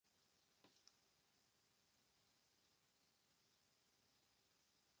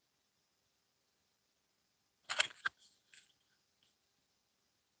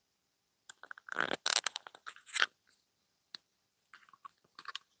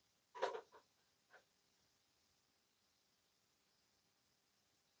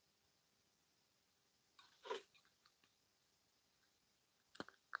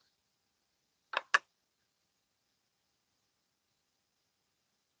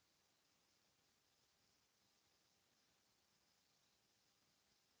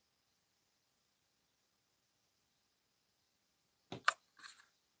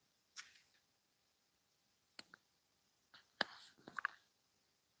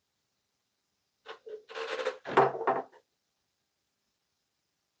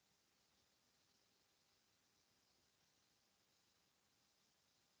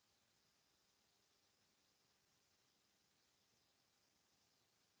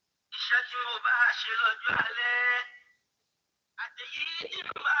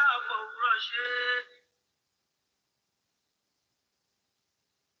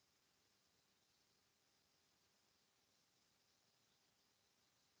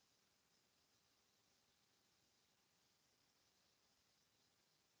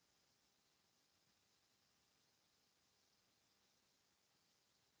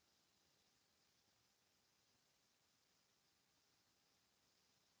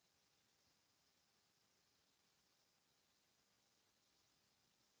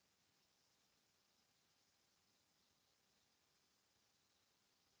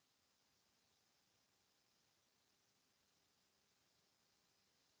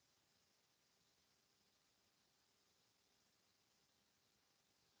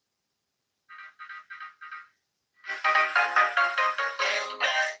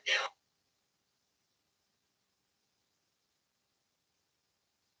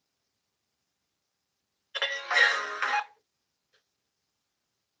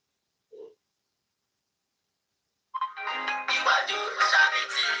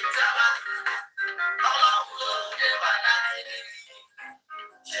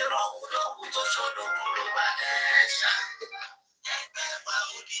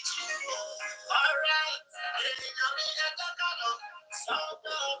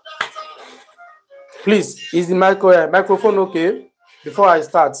Please, is the microphone okay before I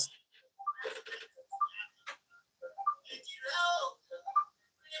start?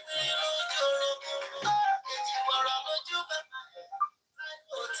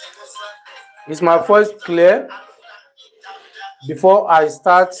 Is my voice clear before I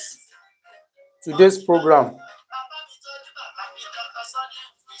start today's program?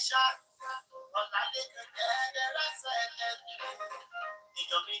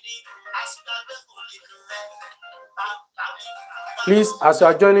 Please, as you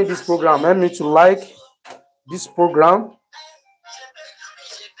are joining this program, help me to like this program.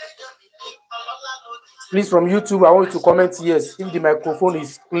 Please, from YouTube, I want you to comment yes if the microphone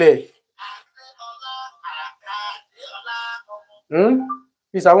is clear.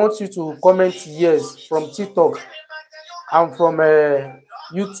 Please, I want you to comment yes from TikTok and from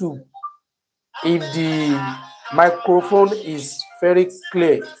YouTube if the microphone is very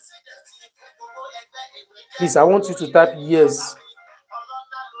clear. Please, I want you to type yes.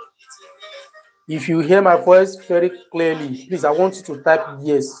 If you hear my voice very clearly, please, I want you to type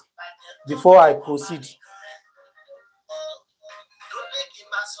yes before I proceed.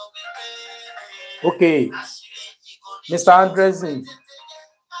 Okay, Mr. Andresin.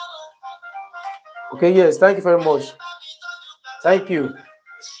 Okay, yes, thank you very much. Thank you.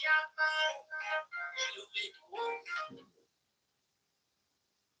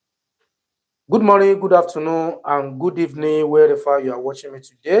 Good morning, good afternoon, and good evening, wherever you are watching me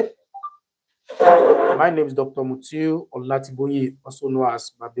today. My name is Dr. Mutiu Olatiboye, also known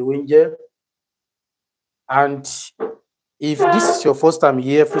as Babiwenje. And if this is your first time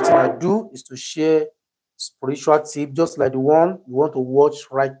here, everything I do is to share spiritual tips, just like the one you want to watch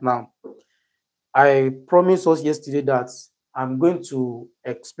right now. I promised us yesterday that I'm going to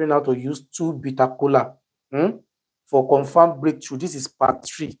explain how to use 2 bitter cola for confirmed breakthrough. This is part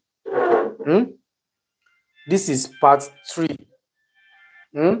 3. This is part 3.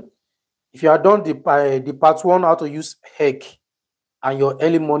 If you are done the part 1, how to use egg and your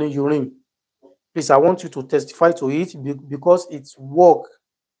early morning urine, please, I want you to testify to it because it's work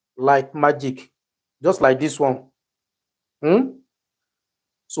like magic, just like this one.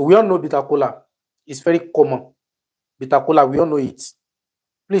 So we all know bitter cola. It's very common. Bitter cola, we all know it.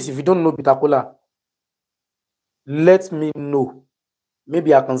 Please, if you don't know bitter cola, let me know.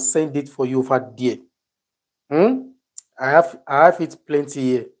 Maybe I can send it for you over there. I have it plenty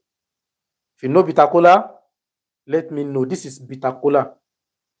here. If you know bitter cola, let me know. This is bitter cola.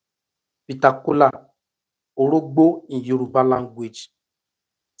 Bitter cola, Orogbo in Yoruba language.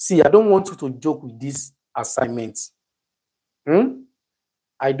 See, I don't want you to joke with this assignment.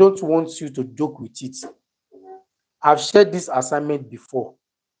 I don't want you to joke with it. I've shared this assignment before.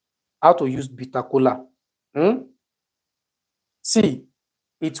 How to use bitter cola. See,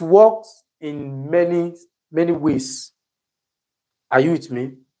 it works in many ways. Are you with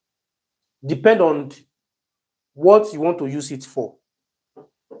me? Depend on what you want to use it for.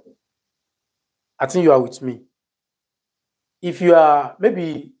 I think you are with me. If you are,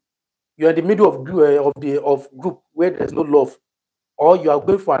 maybe you are in the middle of group where there's no love, or you are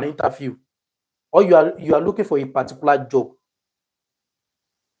going for an interview, or you are looking for a particular job.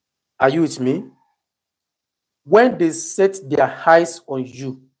 Are you with me? When they set their eyes on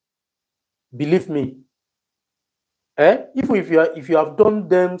you, believe me, Even if you have done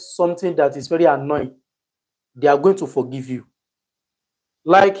them something that is very annoying, they are going to forgive you.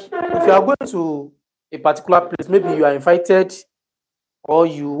 Like if you are going to a particular place, maybe you are invited, or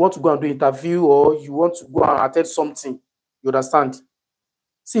you want to go and do interview, or you want to go and attend something, you understand?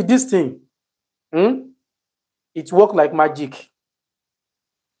 See this thing, it works like magic.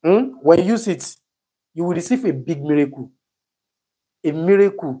 When you use it, you will receive a big miracle. A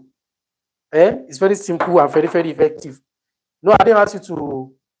miracle. It's very simple and very, very effective. No, I didn't ask you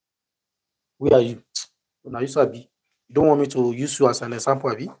to. Where are you? Now you sabi. You don't want me to use you as an example,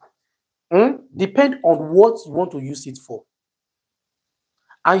 Abi? Depend on what you want to use it for.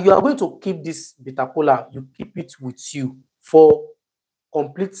 And you are going to keep this bitter kola, you keep it with you for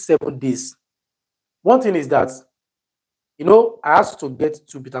complete 7 days. One thing is that, I asked you to get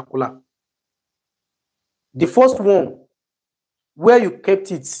 2 bitter kola. The first one, where you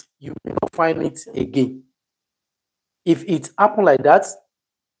kept it, you will not find it again. If it happens like that,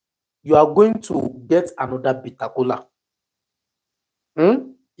 you are going to get another bitter kola.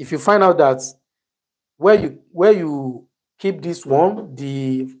 If you find out that where you keep this one,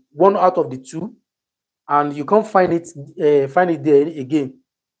 the one out of the 2, and you can't find it there again,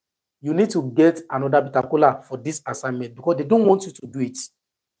 you need to get another bitter kola for this assignment, because they don't want you to do it.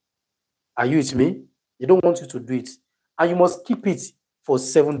 Are you with me? They don't want you to do it, and you must keep it for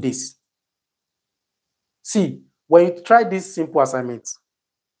 7 days. See, when you try this simple assignment,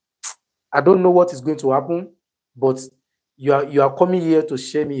 I don't know what is going to happen, but you are coming here to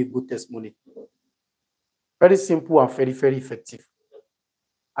share me a good testimony. Very simple and very, very effective.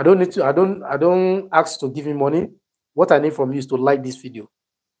 I don't ask you to give me money. What I need from you is to like this video.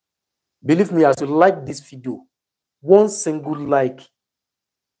 Believe me, as you like this video, one single like,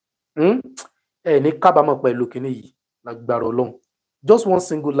 just one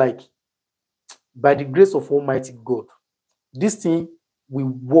single like, by the grace of Almighty God, this thing will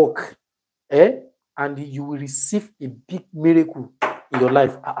work, and you will receive a big miracle in your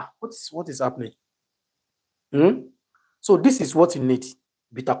life. What is happening? So this is what you need.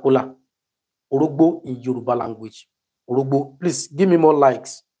 Bitter kola, orogbo in Yoruba language. Orogbo, please give me more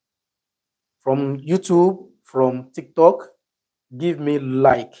likes. From YouTube, from TikTok, give me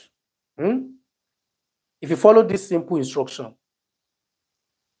like. If you follow this simple instruction,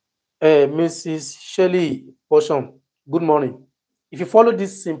 Mrs. Shelley Portion, good morning. If you follow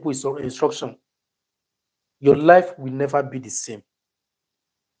this simple instruction, your life will never be the same.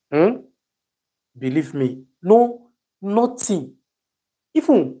 Believe me, nothing.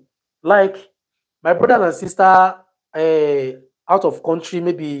 Even like my brother and sister out of country,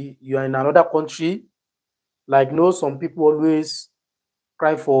 maybe you are in another country, like some people always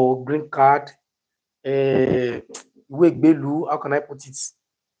cry for green card. How can I put it?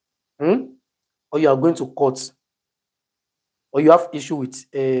 Or you are going to court, or you have issue with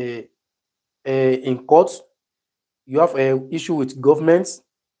in court, you have an issue with government,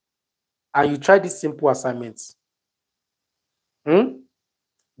 and you try this simple assignments.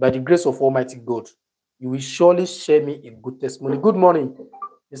 By the grace of Almighty God, you will surely share me a good testimony. Good morning,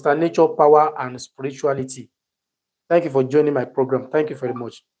 Mr. Nature, Power, and Spirituality. Thank you for joining my program. Thank you very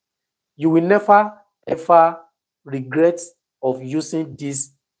much. You will never, ever regret of using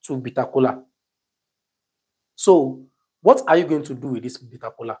this 2 bitter kola. So, what are you going to do with this bitter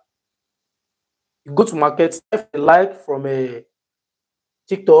kola? You go to market, like from a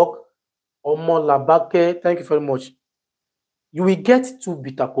TikTok, Omo Labake, thank you very much. You will get 2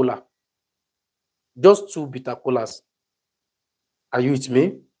 bitter kola. Just 2 bitter kolas. Are you with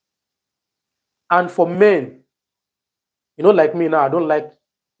me? And for men, like me now, I don't like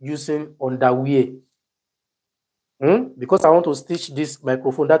using underwear. Because I want to stitch this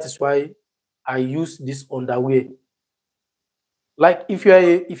microphone, that is why I use this underwear. Like if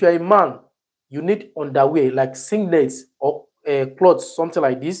you're a man, you need underwear, like singlets or clothes, something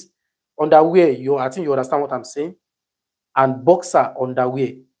like this. Underwear, I think you understand what I'm saying. And boxer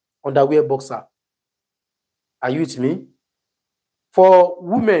underwear boxer. Are you with me? For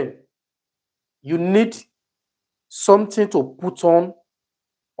women, you need something to put on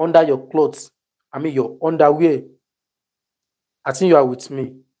under your clothes. I mean your underwear. I think you are with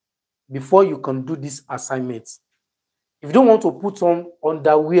me. Before you can do this assignment, if you don't want to put on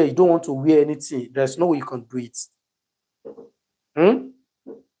underwear, you don't want to wear anything, there's no way you can do it.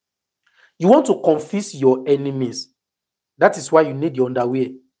 You want to confuse your enemies. That is why you need your underwear.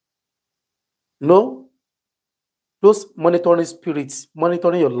 No, those monitoring spirits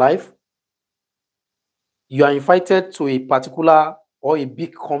monitoring your life, you are invited to a particular or a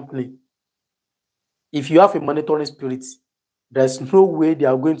big company. If you have a monitoring spirit, there's no way they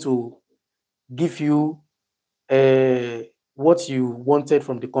are going to give you what you wanted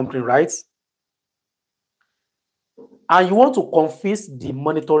from the company, right? And you want to confess the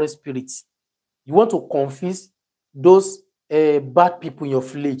monitoring spirits. You want to confess those bad people in your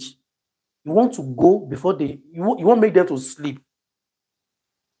village. You want to go before you want to make them to sleep.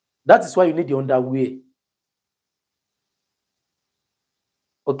 That is why you need the underwear.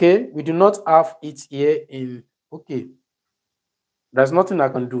 Okay, we do not have it here in. Okay, there's nothing I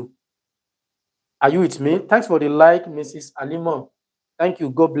can do. Are you with me? Thanks for the like, Mrs. Alima. Thank you.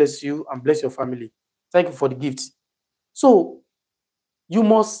 God bless you and bless your family. Thank you for the gift. So you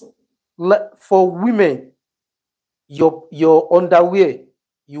must, for women, your underwear,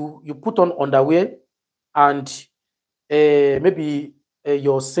 you put on underwear and maybe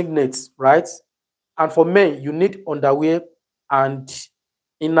your signets, right? And for men, you need underwear and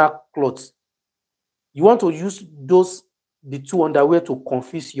inner clothes. You want to use the two underwear to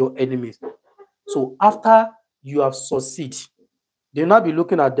confuse your enemies. So after you have succeeded, they'll not be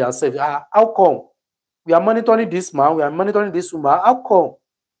looking at themselves. How come? We are monitoring this man, we are monitoring this woman. How come?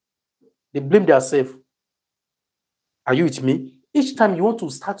 They blame themselves. Are you with me? Each time you want to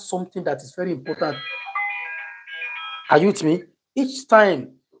start something that is very important. Are you with me? Each time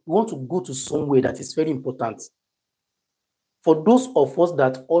you want to go to somewhere that is very important. For those of us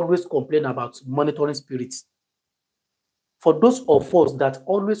that always complain about monitoring spirits, for those of us that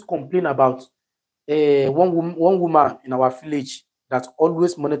always complain about one woman in our village that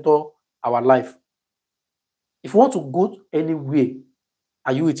always monitor our life. If you want to go anywhere,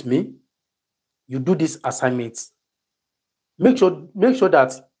 are you with me? You do this assignment. Make sure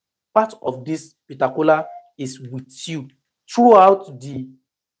that part of this Kola is with you throughout the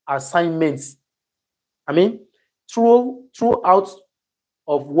assignments. I mean, throughout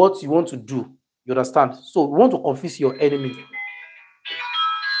of what you want to do. You understand? So you want to confuse your enemy.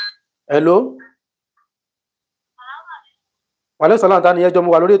 Hello? Wale salam tani ejo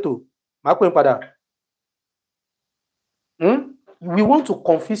mo wà lórí ètò. Màá pè padà. We want to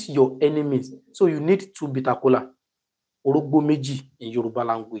confuse your enemies. So you need two Kola. Orogbo meji in Yoruba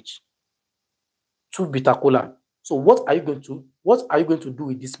language. Two Kola. So what are you going to do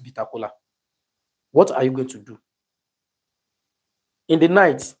with this Kola? What are you going to do? In the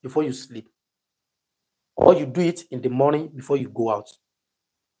night before you sleep. Or you do it in the morning before you go out.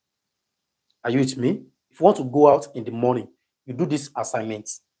 Are you with me? If you want to go out in the morning, you do this assignment.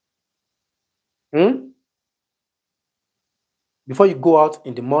 Before you go out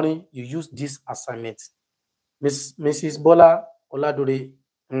in the morning, you use this assignment. Mrs. Bola Oladore,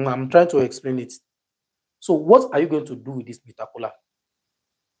 I'm trying to explain it. So what are you going to do with this Kola?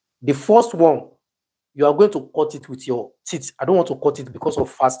 The first one, you are going to cut it with your teeth. I don't want to cut it because of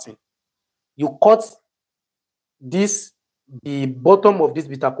fasting. You cut the bottom of this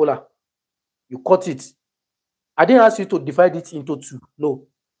Kola. You cut it. I didn't ask you to divide it into two. No.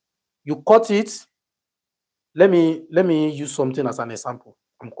 You cut it. Let me use something as an example.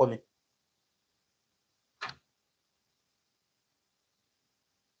 I'm coming.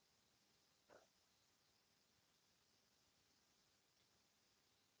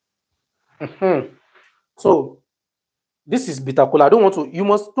 So this is Kola. I don't want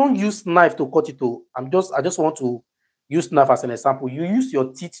to. Don't use knife to cut it. I just want to use knife as an example. You use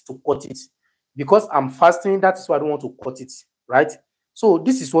your teeth to cut it because I'm fasting. That is why I don't want to cut it. Right. So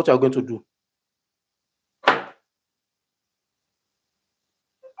this is what you're going to do.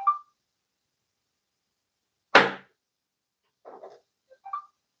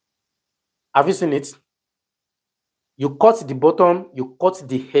 Have you seen it? You cut the bottom, you cut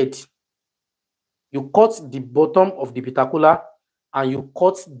the head. You cut the bottom of the Kola and you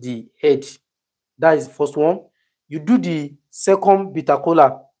cut the head. That is the first one. You do the second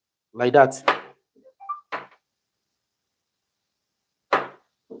Kola like that.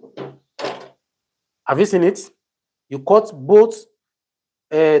 Have you seen it? You cut both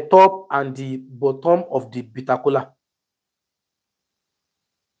top and the bottom of the Kola.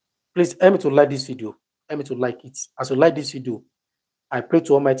 Please help me to like this video. Help me to like it. As you like this video, I pray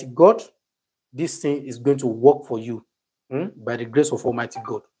to Almighty God, this thing is going to work for you by the grace of Almighty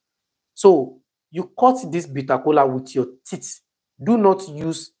God. So you cut this Kola with your teeth. Do not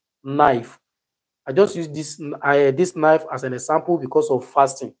use knife. I just use this knife as an example because of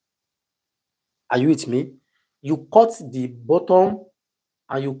fasting. Are you with me? You cut the bottom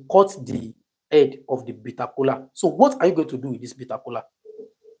and you cut the head of the Kola. So what are you going to do with this Kola?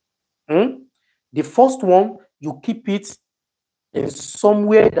 The first one, you keep it in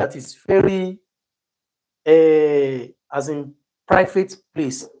somewhere that is very as in private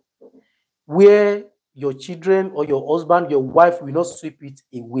place where your children or your husband, your wife will not sweep it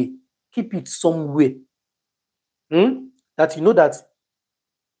away. Keep it somewhere. that you know that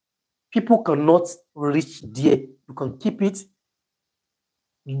people cannot reach there. You can keep it.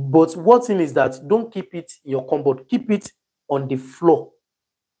 But one thing is that don't keep it in your cupboard. Keep it on the floor.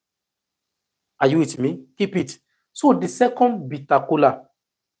 Are you with me? Keep it. So the second bitter cola,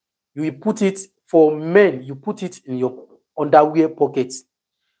 you will put it, for men, you put it in your underwear pocket.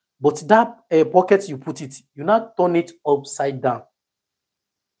 But that pocket you put it, you now turn it upside down.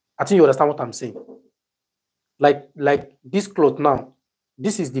 I think you understand what I'm saying. Like this cloth now,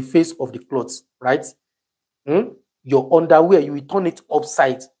 this is the face of the cloth, right? Your underwear, you will turn it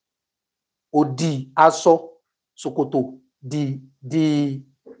upside. Odi, aso, sokoto. The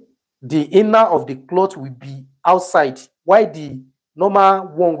inner of the cloth will be outside, while the normal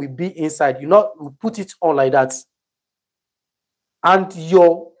one will be inside. You put it on like that. And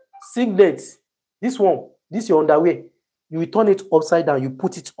your singlet, this your underwear, you will turn it upside down, you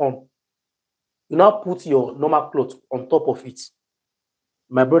put it on. You now put your normal cloth on top of it.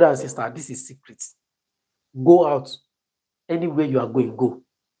 My brother and sister, this is secret. Go out. Anywhere you are going, go.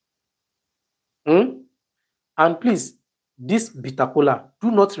 And please, this bitter cola,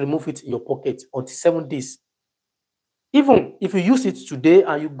 do not remove it in your pocket until 7 days. Even if you use it today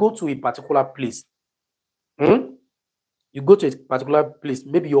and you go to a particular place, you go to a particular place,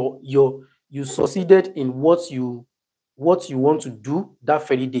 maybe you succeeded in what you want to do that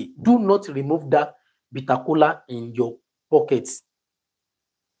very day. Do not remove that bitter cola in your pockets.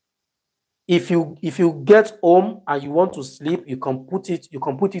 If you get home and you want to sleep, you can put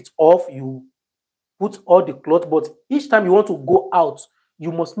it off, you put all the cloth, but each time you want to go out,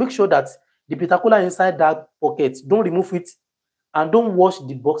 you must make sure that the bitter cola inside that pocket, don't remove it, and don't wash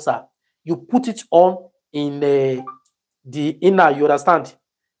the boxer. You put it on in the inner, you understand?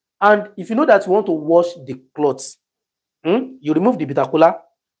 And if you know that you want to wash the clothes, you remove the bitter cola,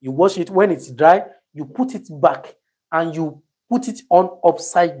 you wash it. When it's dry, you put it back and you put it on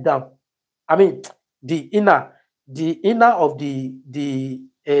upside down. I mean, the inner of the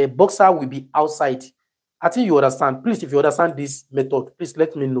boxer will be outside. I think you understand. Please, if you understand this method, please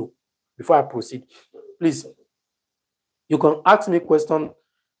let me know before I proceed. Please, you can ask me a question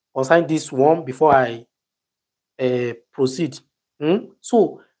concerning this one before I proceed.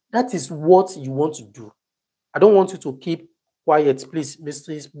 So that is what you want to do. I don't want you to keep quiet, please,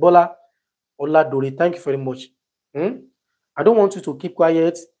 Mrs. Bola Oladori. Thank you very much. I don't want you to keep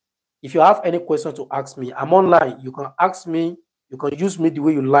quiet. If you have any question to ask me, I'm online. You can ask me. You can use me the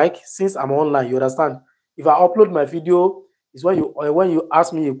way you like. Since I'm online, you understand. If I upload my video, it's when you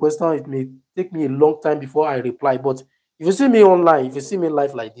ask me a question, it may take me a long time before I reply. But if you see me online, if you see me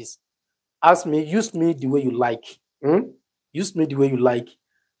live like this, ask me. Use me the way you like. Use me the way you like.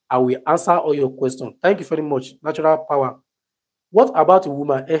 I will answer all your questions. Thank you very much. Natural power. What about a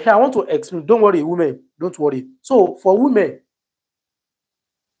woman? I want to explain. Don't worry, women. Don't worry. So for women,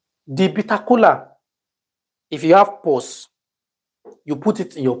 the bitter cola, if you have purse, you put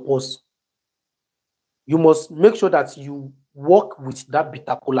it in your purse. You must make sure that you work with that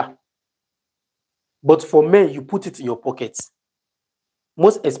bitter cola. But for men, you put it in your pocket.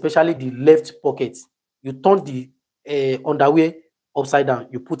 Most especially the left pocket. You turn the underwear upside down.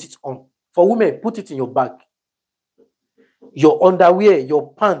 You put it on. For women, put it in your bag. Your underwear,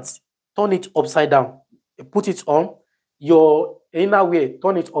 your pants, turn it upside down. Put it on. Your inner wear,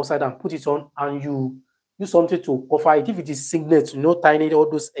 turn it upside down. Put it on, and you use something to cover it. If it is singlet, tiny, all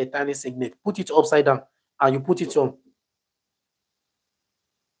those tiny singlet, put it upside down and you put it on.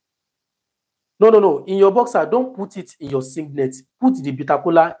 No. In your boxer, don't put it in your singlet. Put the bitter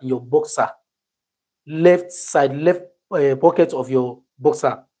cola in your boxer. Left side, left pocket of your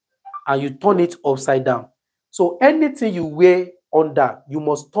boxer, and you turn it upside down. So anything you wear under, you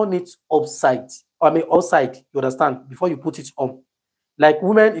must turn it upside. Outside, you understand, before you put it on. Like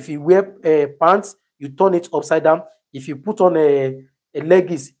women, if you wear pants, you turn it upside down. If you put on a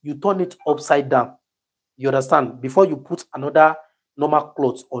leggings, you turn it upside down. You understand? Before you put another normal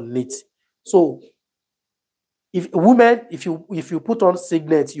clothes on it. So if you put on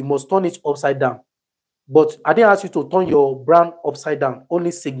singlet, you must turn it upside down. But I didn't ask you to turn your brand upside down,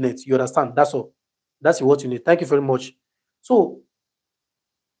 only singlet. You understand? That's all. That's what you need. Thank you very much. So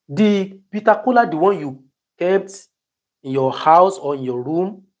the bitter cola, the one you kept in your house or in your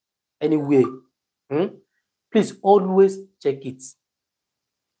room, anywhere, please always check it.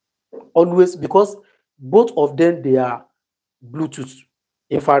 Always, because both of them, they are Bluetooth,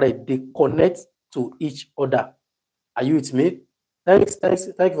 infrared. They connect to each other. Are you with me? Thank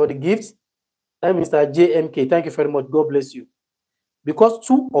you for the gifts. Thank you, Mr. JMK. Thank you very much. God bless you. Because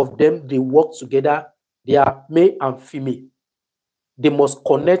two of them, they work together. They are male and female. They must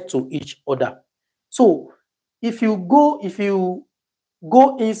connect to each other. So if you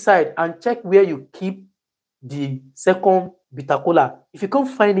go inside and check where you keep the second bitter kola, if you can't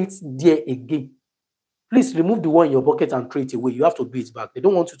find it there again, please remove the one in your bucket and throw it away. You have to do it back. They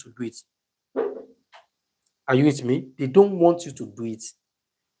don't want you to do it. Are you with me? They don't want you to do it.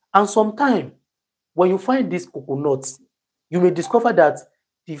 And sometimes, when you find this coconut, you may discover that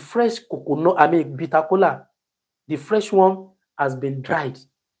the fresh coconut, bitter kola, the fresh one has been dried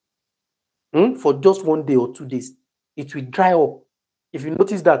for just 1 day or 2 days. It will dry up. If you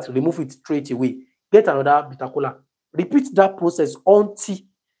notice that, remove it straight away. Get another bitter kola. Repeat that process until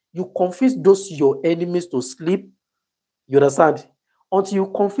you convince those your enemies to sleep. You understand? Until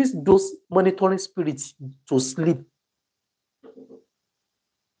you convince those monitoring spirits to sleep.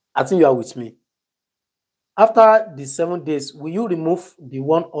 I think you are with me. After the 7 days, will you remove the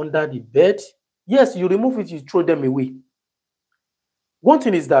one under the bed? Yes, you remove it, you throw them away. One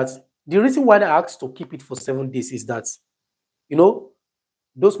thing is that the reason why I asked to keep it for 7 days is that,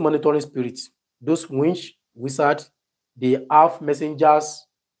 those monitoring spirits, those wizards, they have messengers.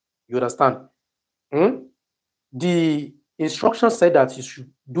 You understand? The instruction said that you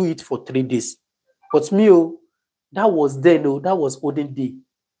should do it for 3 days. But me, that was then, that was olden day,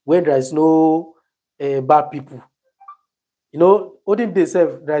 when there is no bad people. Olden days,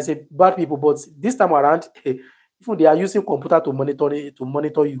 there is a bad people, but this time around, even they are using computer to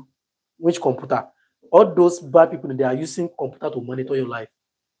monitor you. Which computer? All those bad people, they are using computer to monitor your life.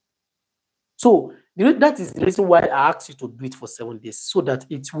 So that is the reason why I asked you to do it for 7 days, so that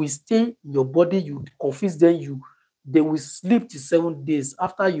it will stay in your body. You confuse them, they will sleep till 7 days.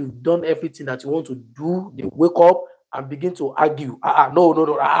 After you've done everything that you want to do, they wake up and begin to argue.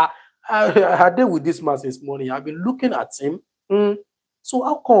 No. I dealt with this man since morning. I've been looking at him. So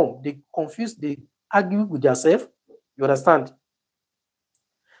how come they confuse, they argue with themselves? You understand?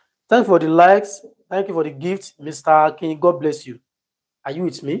 Thank you for the likes. Thank you for the gift, Mr. King. God bless you. Are you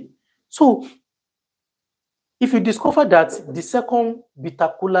with me? So, if you discover that the second bitter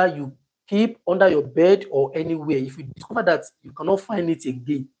kola you keep under your bed or anywhere, if you discover that you cannot find it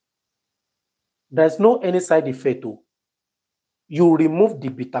again, there's no any side effect. You remove the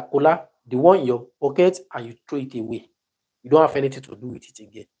bitter kola, the one in your pocket, and you throw it away. You don't have anything to do with it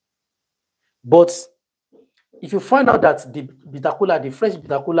again. But if you find out that the bitter kola, the fresh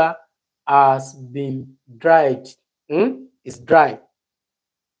bitter kola, has been dried, it's dry,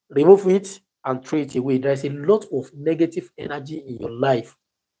 remove it and throw it away. There is a lot of negative energy in your life.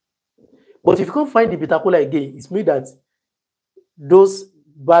 But if you can't find the bitter kola again, it's means that those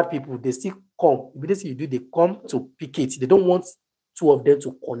bad people, they still come. Immediately they come to pick it. They don't want two of them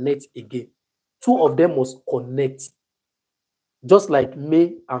to connect again. Two of them must connect, just like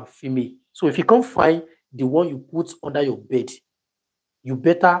male and female. So if you can't find the one you put under your bed, you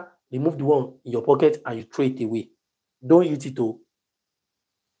better remove the one in your pocket and you throw it away. Don't eat it all.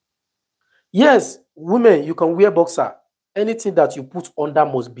 Yes, women, you can wear boxer. Anything that you put under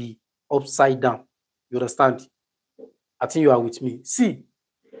must be upside down. You understand? I think you are with me. See,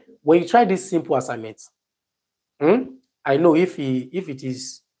 when you try this simple assignment, I know if it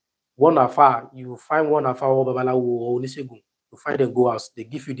is one afar, you find one afar or babalawo or onishegun, you find them go out, they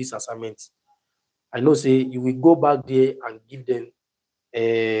give you this assignment. I know, say you will go back there and give them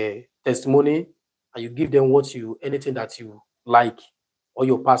a testimony, and you give them anything that you like, or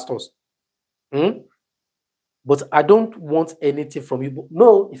your pastors. But I don't want anything from you.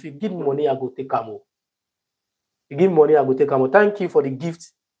 No, if you give me money, I go take camo. You give me money, I go take camo. Thank you for the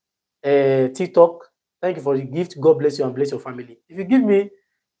gift, TikTok. Thank you for the gift. God bless you and bless your family. If you give me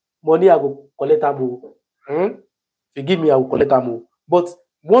money, I go collect amo. If you give me, I will collect amo. But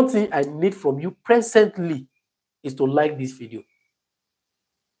one thing I need from you presently is to like this video.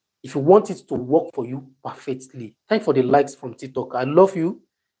 If you want it to work for you perfectly. Thank you for the likes from TikTok. I love you.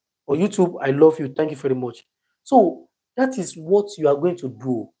 Or YouTube, I love you. Thank you very much. So that is what you are going to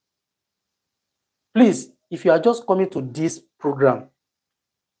do. Please, if you are just coming to this program,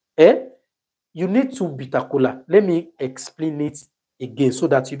 you need two bitter kola. Let me explain it again so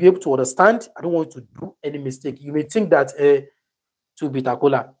that you'll be able to understand. I don't want you to do any mistake. You may think that two bitter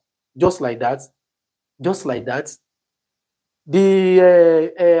kola, just like that.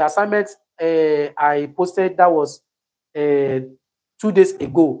 The assignment I posted, that was 2 days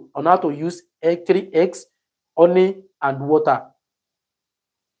ago, on how to use 3 eggs, honey, and water.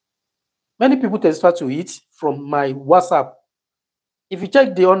 Many people testify to it from my WhatsApp. If you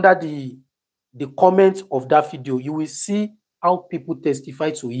check under the comments of that video, you will see how people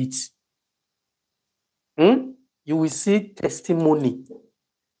testify to it. You will see testimony.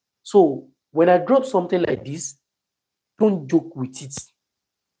 So when I drop something like this, don't joke with it.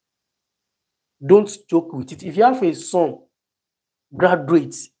 Don't joke with it. If you have a son,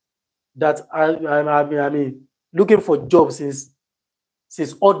 graduate, that I mean, looking for jobs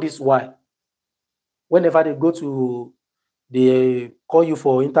since all this while, whenever they go to, they call you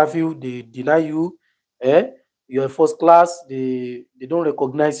for interview, they deny you, you're first class, they don't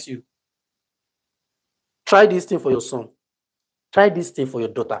recognize you. Try this thing for your son. Try this thing for your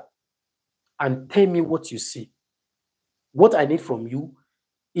daughter. And tell me what you see. What I need from you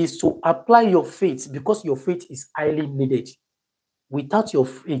is to apply your faith, because your faith is highly needed. Without your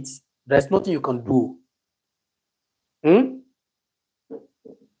faith, there's nothing you can do.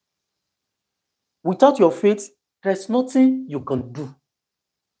 Without your faith, there's nothing you can do.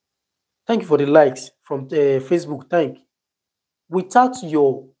 Thank you for the likes from Facebook. Thank you. Without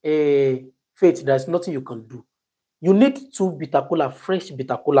your faith, there's nothing you can do. You need 2 bitter cola, fresh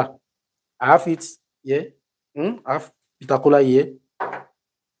bitter cola. I have it here. I have bitter cola here.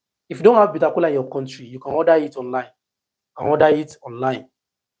 If you don't have bitter cola in your country, you can order it online.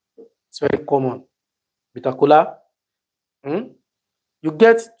 It's very common. Bitter cola. You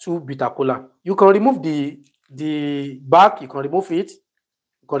get 2 bitter cola. You can remove the back. You can remove it.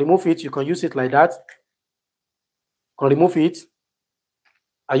 You can use it like that. You can remove it.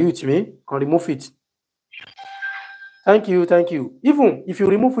 Are you with me? You can remove it. Thank you. Even if you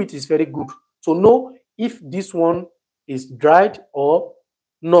remove it, it's very good to know if this one is dried or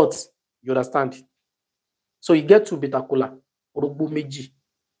not. You understand? So you get 2 bitter cola. Orogbo meji.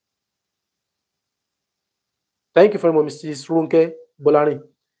 Thank you very much, Mrs. Runke Bolari.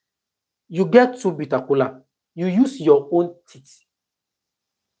 You get 2 bitter cola. You use your own teeth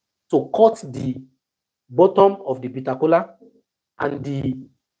to cut the bottom of the bitter cola and the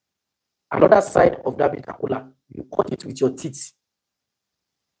another side of that bitter cola. You cut it with your teeth.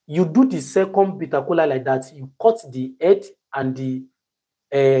 You do the second bitter cola like that. You cut the head and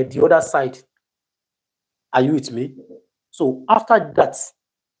the other side. Are you with me? So after that,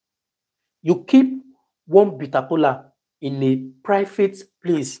 you keep 1 bitter cola in a private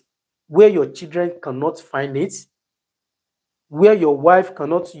place where your children cannot find it, where your wife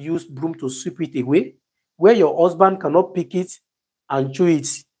cannot use broom to sweep it away, where your husband cannot pick it and chew it.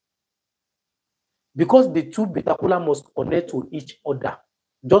 Because the 2 bitter cola must connect to each other,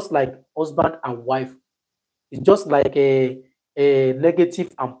 just like husband and wife. It's just like a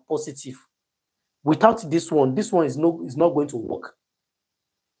negative and positive. Without this one is not going to work.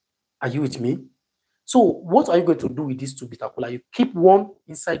 Are you with me? So what are you going to do with these 2 bitter cola? You keep 1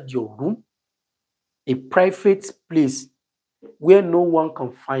 inside your room, a private place where no one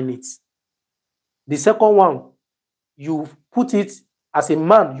can find it. The second one, you put it, as a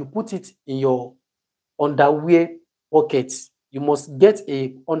man, you put it in your underwear pockets. You must get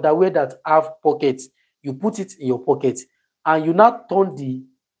a underwear that have pockets. You put it in your pocket, and you now turn the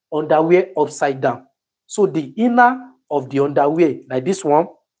underwear upside down. So the inner of the underwear, like this one,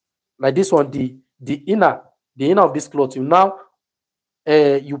 the inner of this cloth, you now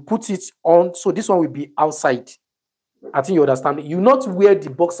you put it on. So this one will be outside. I think you understand. You not wear the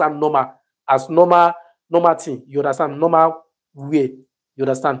boxer normal thing. You understand? Normal wear. You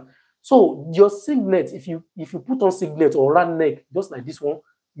understand? So your singlet, if you put on singlet or round neck, just like this one,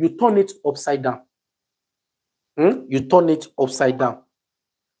 you turn it upside down. You turn it upside down.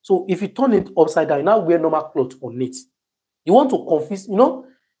 So if you turn it upside down, you now wear normal clothes on it. You want to confuse,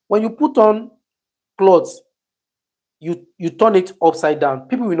 when you put on clothes, you turn it upside down.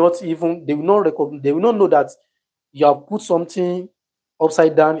 People will not even, they will not recognize, they will not know that you have put something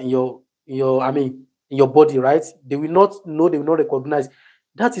upside down in your body, right? They will not know, they will not recognize.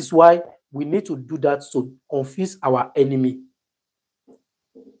 That is why we need to do that to confuse our enemy.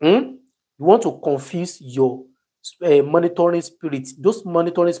 You want to confuse your monitoring spirit, those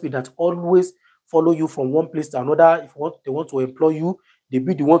monitoring spirit that always follow you from one place to another. If they want to employ you, they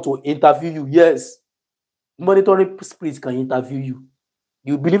want to interview you. Yes, monitoring spirits can interview you.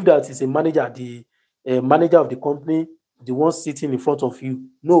 You believe that it's a manager, the manager of the company, the one sitting in front of you.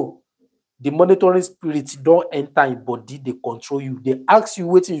 No, the monitoring spirits don't enter in body, they control you. They ask you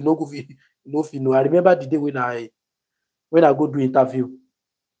waiting, you know. I remember the day when I go do interview.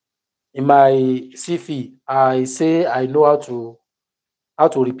 In my CV, I say I know how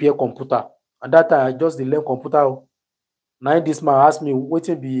to repair computer. At that time, I just learn computer. Now this man asked me, what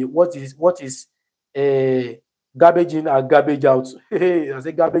is garbage in and garbage out? I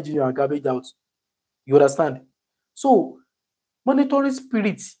say garbage in and garbage out. You understand? So monitoring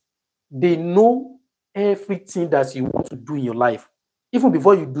spirits, they know everything that you want to do in your life. Even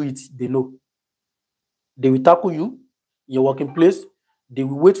before you do it, they know. They will tackle you in your working place. They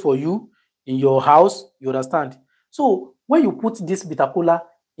will wait for you in your house. You understand? So when you put this bitter cola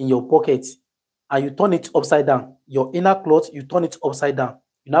in your pocket, and you turn it upside down. Your inner cloth, you turn it upside down.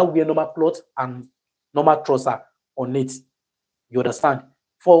 You now wear normal cloth and normal trouser on it. You understand?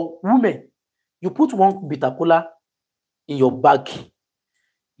 For women, you put one bitter cola in your bag.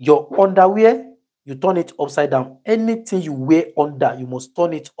 Your underwear, you turn it upside down. Anything you wear under, you must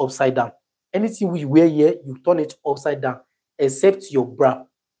turn it upside down. Anything you wear here, you turn it upside down, except your bra.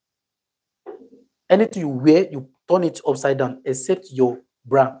 Anything you wear, you turn it upside down, except your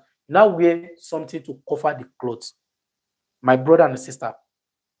bra. Now wear something to cover the clothes. My brother and sister,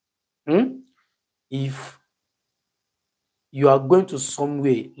 if you are going to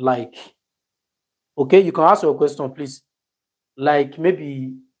somewhere, like, okay, you can ask your question, please. Like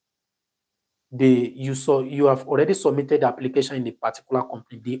maybe you have already submitted the application in a particular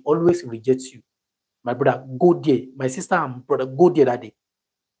company, they always reject you. My brother, go there. My sister and brother, go there that day.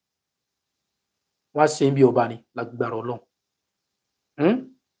 What's saying be obani like barolong?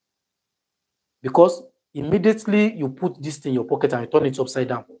 Because immediately you put this thing in your pocket and you turn it upside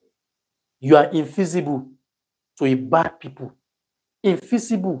down, you are invisible to a bad people.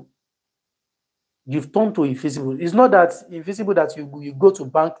 Invisible. You've turned to invisible. It's not that invisible that you go to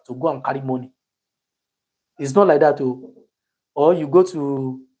bank to go and carry money. It's not like that. Or you go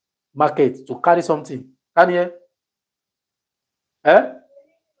to market to carry something. Can you? Eh?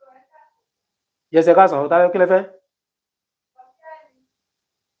 Yes, guys.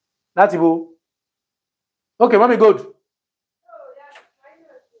 That's it. Okay, mommy, good.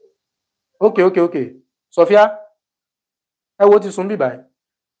 Okay. Sophia, I want you to by.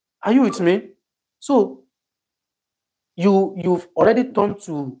 Are you with me? So you've already turned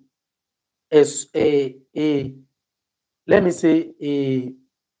to a let me say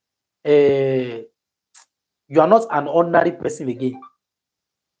you are not an ordinary person again.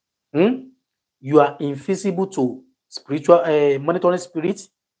 You are invisible to spiritual monitoring spirits,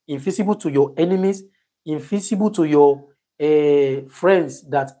 invisible to your enemies, invisible to your friends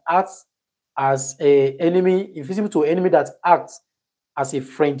that act as an enemy, invisible to an enemy that acts as a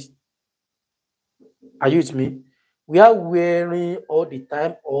friend. Are you with me? We are wearing all the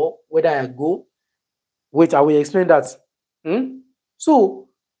time, or whether I go. Wait, I will explain that. So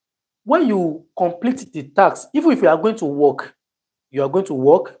when you complete the task, even if you are going to work,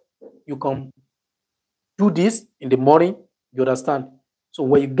 you can do this in the morning. You understand? So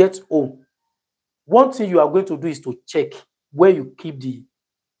when you get home, one thing you are going to do is to check where you keep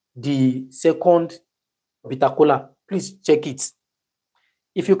the second bitter cola. Please check it.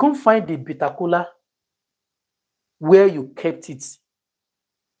 If you can't find the bitter cola where you kept it,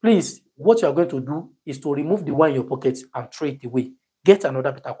 please, what you are going to do is to remove the one in your pocket and throw it away. Get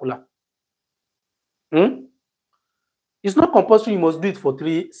another bitter cola. It's not compulsory you must do it for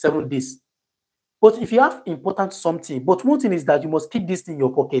 7 days. But if you have important something, but one thing is that you must keep this in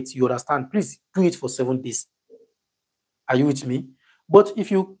your pocket, you understand? Please do it for 7 days. Are you with me? But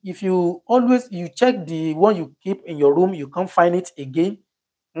if you always check the one you keep in your room, you can't find it again.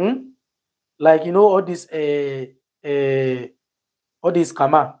 Like all this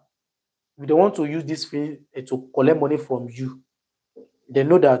scammer, if they want to use this thing to collect money from you, they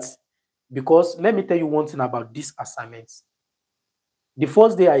know that. Because let me tell you one thing about this assignment. The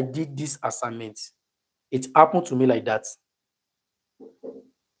first day I did this assignment, it happened to me like that.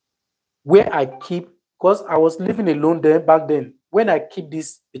 Where I keep, because I was living alone back then, when I keep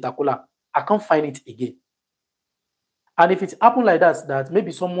this bitter cola, I can't find it again. And if it happened like that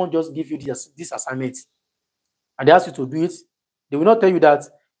maybe someone just give you this assignment and they ask you to do it, they will not tell you that.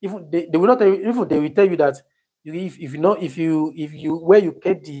 If they will not tell you, if they will tell you that if you where you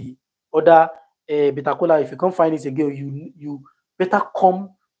kept the other bitter cola, if you can't find it again, you better come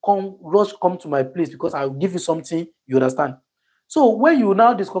to my place, because I'll give you something. You understand? So when you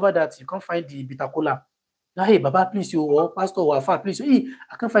now discover that you can't find the bitter cola, hey Baba, please, you, or Pastor or Afa, please, hey,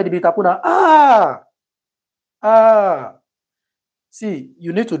 I can't find the bitter cola. See,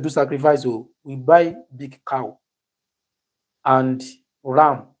 you need to do sacrifice. We buy big cow and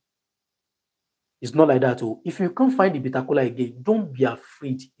ram. It's not like that. If you can't find the bitter cola again, don't be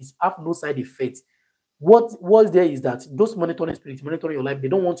afraid. It's have no side effects. What's there is that those monitoring spirits monitoring your life, they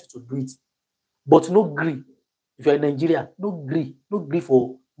don't want you to do it. But no agree. If you're in Nigeria, no agree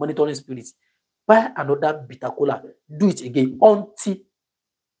for monitoring spirits. Buy another bitter cola. Do it again until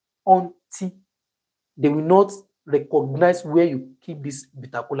they will not recognize where you keep this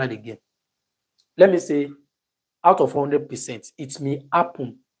bitter cola again. Let me say, out of 100%, it may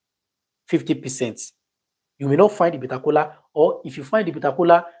happen 50%. You may not find the bitter cola, or if you find the bitter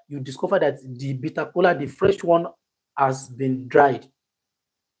cola, you discover that the bitter cola, the fresh one, has been dried.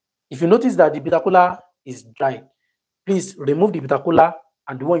 If you notice that the bitter cola is dry, please remove the bitter cola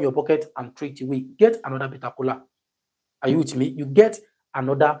and the one in your pocket and throw it away. Get another bitter kola. Are you with me? You get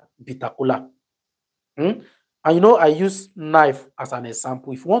another bitter kola. And you know, I use knife as an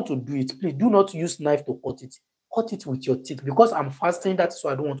example. If you want to do it, please do not use knife to cut it. Cut it with your teeth. Because I'm fasting, that's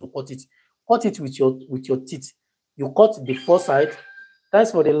why I don't want to cut it. Cut it with your teeth. You cut the first side.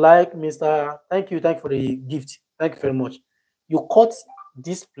 Thanks for the like, Mr. Thank you for the gift. Thank you very much. You cut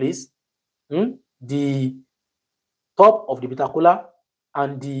this place, the top of the bitter kola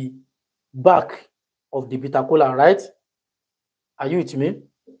and the back of the bitter kola, right? Are you with me?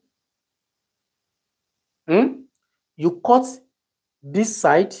 You cut this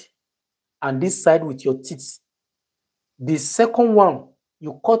side and this side with your teeth. The second one,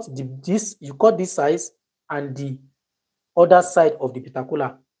 you cut this size and the other side of the bitter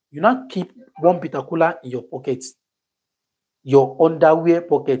kola. You now keep one bitter kola in your pocket, your underwear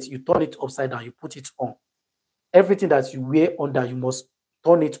pocket. You turn it upside down, you put it on. Everything that you wear under, you must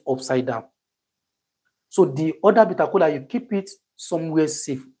turn it upside down. So the other bitter kola, you keep it somewhere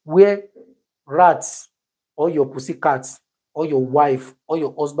safe, where rats or your pussycat or your wife or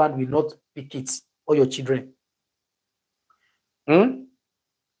your husband will not pick it, or your children.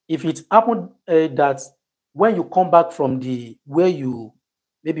 If it happened that when you come back from where you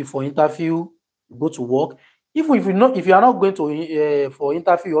maybe for interview, you go to work, even if you are not going to for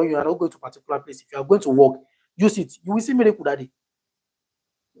interview, or you are not going to a particular place, if you are going to work, use it. You will see miracle that day.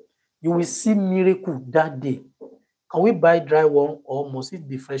 You will see miracle that day. Can we buy dry one, or must it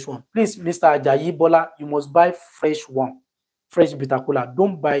be fresh one? Please, Mr. Ajayi Bola, you must buy fresh one, fresh bitter kola.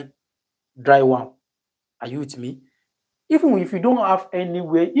 Don't buy dry one. Are you with me? Even if you don't have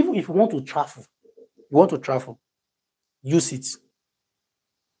anywhere, even if you want to travel, use it.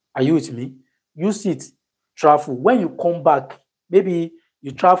 Are you with me? Use it. Travel. When you come back, maybe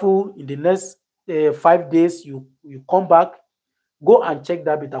you travel in the next 5 days, you come back, go and check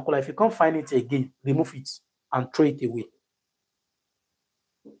that bitter kola. If you can't find it again, remove it and throw it away.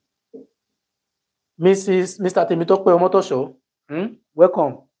 Mr. Temitope Omotosho,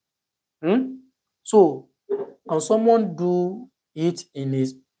 welcome. So, can someone do it in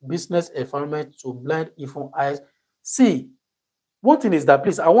his business environment to blind evil eyes? See, one thing is that,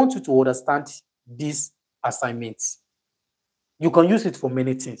 please, I want you to understand this assignment. You can use it for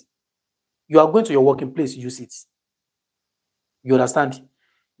many things. You are going to your working place, use it. You understand?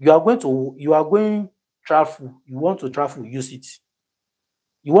 You are going travel. You want to travel, use it.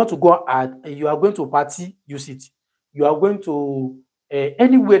 You want to go out, you are going to party, use it. You are going to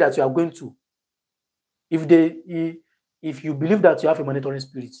anywhere that you are going to. If you believe that you have a monitoring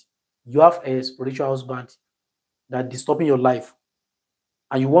spirit, you have a spiritual husband that is disturbing your life,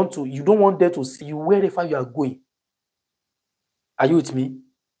 and you don't want them to see you wherever you are going. Are you with me?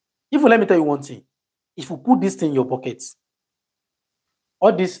 Even let me tell you one thing. If you put this thing in your pocket,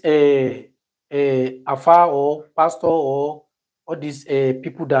 all this Afa or pastor or all these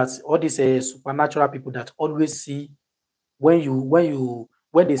people all these supernatural people that always see when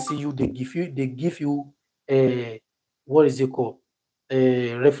they see you, they give you what is it called?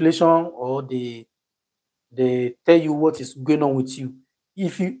 Revelation, or they tell you what is going on with you.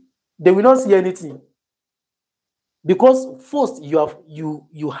 They will not see anything, because first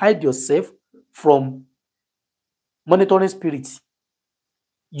you hide yourself from monitoring spirits.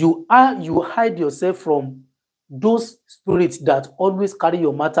 You hide yourself from those spirits that always carry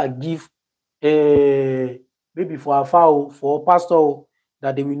your matter, give maybe for Afa, for pastor,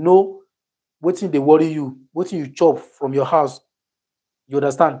 that they will know wetin dey worry you, wetin you chop from your house. You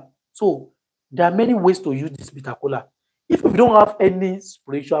understand? So there are many ways to use this bitter kola. If you don't have any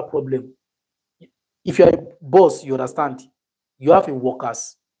spiritual problem, if you are a boss, you understand, you have a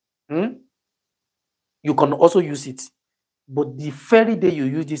workers, you can also use it. But the very day you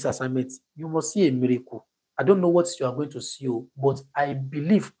use this assignment, you must see a miracle. I don't know what you are going to see, but I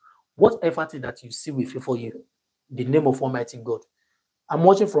believe whatever thing that you see will favor you. In the name of Almighty God. I'm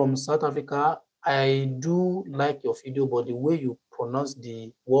watching from South Africa. I do like your video, but the way you pronounce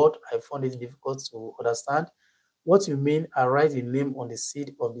the word, I found it difficult to understand. What you mean? I write the name on the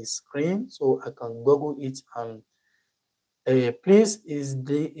seed of the screen so I can Google it. And please, is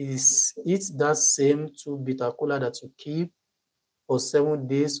it that same 2 bitter kola that you keep for 7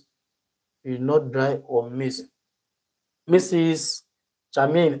 days, will not dry or miss? Mrs.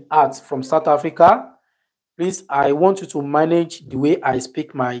 Jamin Art from South Africa, please, I want you to manage the way I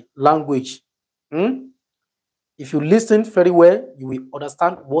speak my language. If you listen very well, you will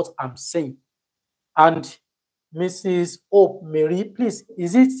understand what I'm saying. And Mrs. Hope Mary, please,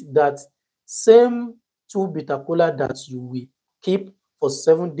 is it that same 2 bitter kola that you will keep for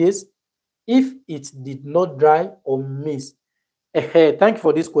 7 days? If it did not dry or miss, Thank you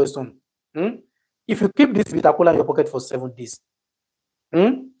for this question. If you keep this bitter cola in your pocket for 7 days,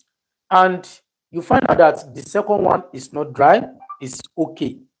 and you find out that the second one is not dry, it's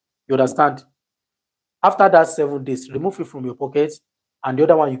okay. You understand? After that 7 days, remove it from your pocket, and the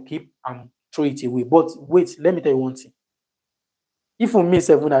other one you keep and throw it away. But wait, let me tell you one thing. If for me,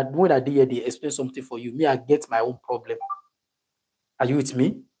 when I did here, they explain something for you, me, I get my own problem. Are you with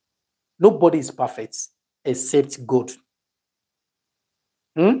me? Nobody is perfect except God.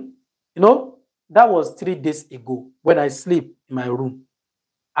 You know, that was 3 days ago when I sleep in my room.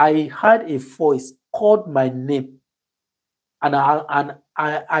 I heard a voice called my name, and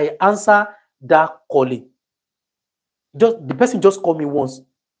I answer that calling. Just the person just called me once.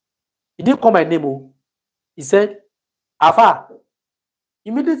 He didn't call my name. Oh. He said, Afa.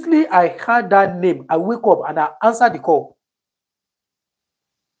 Immediately I heard that name. I wake up and I answer the call.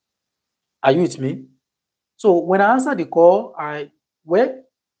 Are you with me? So when I answer the call, I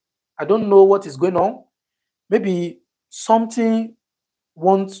don't know what is going on. Maybe something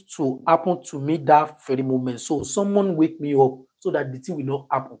wants to happen to me that very moment. So someone wake me up so that the thing will not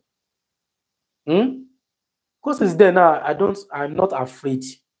happen. Because it's there now, I'm not afraid,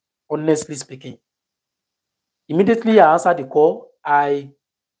 honestly speaking. Immediately I answer the call, I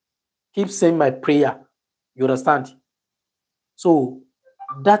keep saying my prayer. You understand? So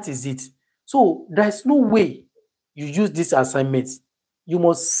that is it. So there's no way you use this assignment. You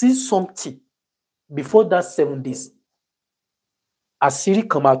must see something before that 7 days. Asiri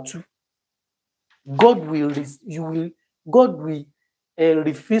come out too. God will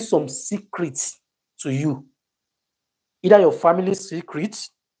reveal some secrets to you. Either your family secrets,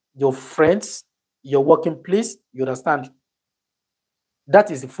 your friends, your working place. You understand?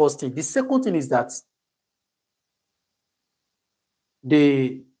 That is the first thing. The second thing is that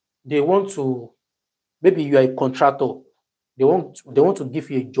they want to, maybe you are a contractor, they want to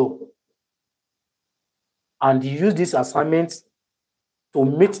give you a job, and you use this assignment to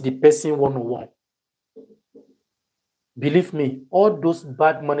meet the person one-on-one. Believe me, all those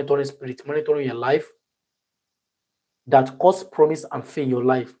bad monitoring spirits monitoring your life that cause promise and fail in your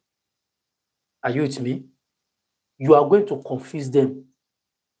life, are you with me? You are going to confuse them.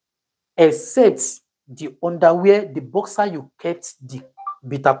 Except the underwear, the boxer you kept, the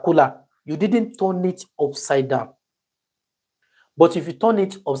bitter cola, you didn't turn it upside down. But if you turn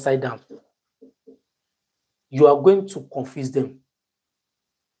it upside down, you are going to confuse them.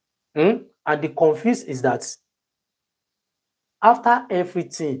 And the confuse is that after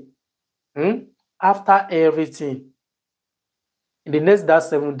everything, in the next that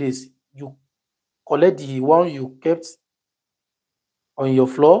 7 days, you collect the one you kept on your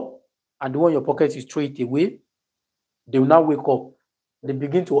floor and the one in your pocket, you throw it away. They will now wake up. They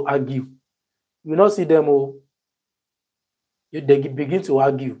begin to argue. You not see them, they begin to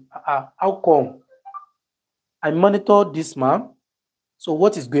argue. How come? I monitor this man. So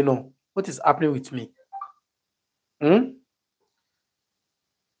what is going on? What is happening with me?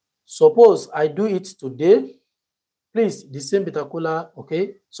 Suppose I do it today. Please, the same bitter cola,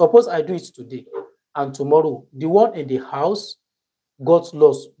 okay? Suppose I do it today, and tomorrow, the one in the house got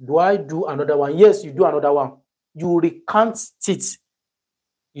lost. Do I do another one? Yes, you do another one. You recant it.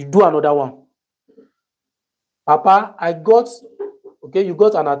 You do another one. Papa, you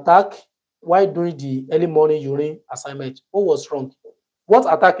got an attack while doing the early morning urine assignment. What was wrong? What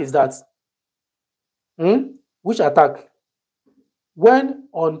attack is that? Which attack? When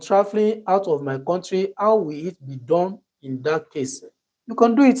on traveling out of my country, how will it be done in that case? You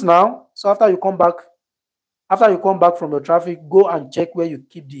can do it now. So after you come back from your traffic, go and check where you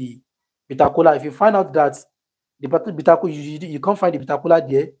keep the bitter cola. If you find out that the bitter cola, you can't find the bitter cola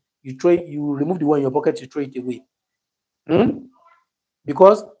there, you remove the one in your pocket, you throw it away.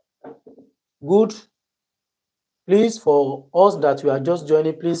 Because good, please, for us that we are just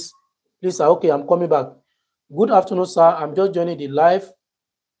joining, please, sir. Okay, I'm coming back. Good afternoon, sir. I'm just joining the live.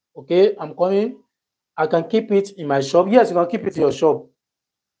 Okay, I'm coming. I can keep it in my shop. Yes, you can keep it in your shop.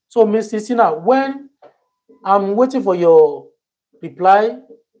 So, Mrs. Sina, when I'm waiting for your reply,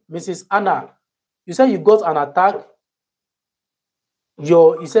 Mrs. Anna, you said you got an attack.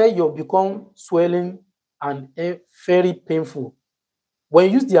 You said you become swelling and very painful. When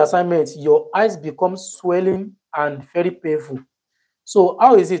you use the assignment, your eyes become swelling and very painful. So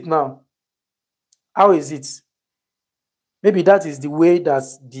how is it now? How is it? Maybe that is the way that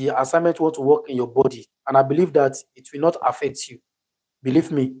the assignment wants to work in your body. And I believe that it will not affect you. Believe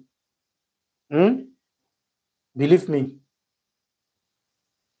me. Believe me.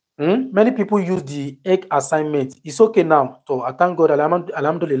 Many people use the egg assignment. It's okay now. So I thank God.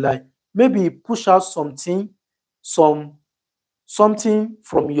 Alhamdulillah. Maybe push out something, some something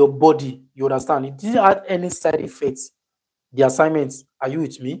from your body. You understand? It didn't have any side effects. The assignments, are you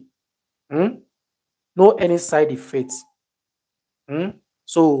with me? No any side effects.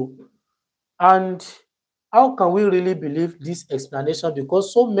 So, and how can we really believe this explanation?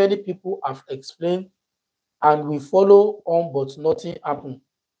 Because so many people have explained and we follow on, but nothing happened.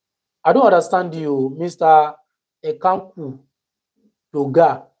 I don't understand you, Mr. Ekanku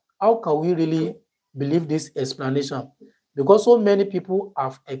Doga. How can we really believe this explanation? Because so many people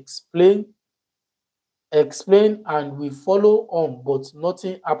have explained and we follow on, but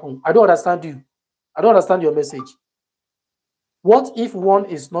nothing happened. I don't understand you. I don't understand your message. What if one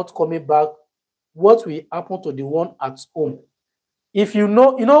is not coming back? What will happen to the one at home? If you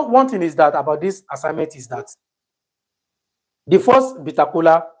know, one thing is that about this assignment is that the first bitter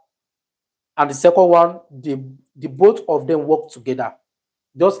cola and the second one, the both of them work together,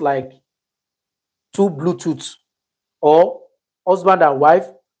 just like two Bluetooth, or husband and wife,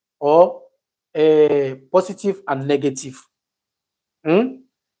 or positive and negative. The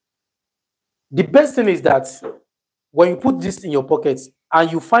best thing is that when you put this in your pocket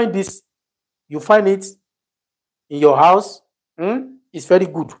and you find it in your house, it's very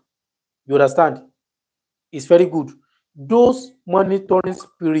good. You understand? It's very good. Those monitoring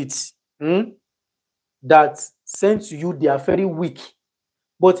spirits that send to you, they are very weak.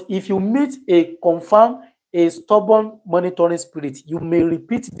 But if you meet a stubborn monitoring spirit, you may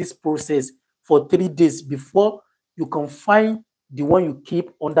repeat this process for 3 days before you can find the one you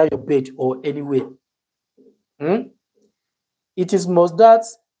keep under your bed or anywhere. It is must that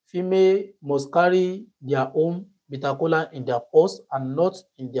female must carry their own bitter cola in their purse and not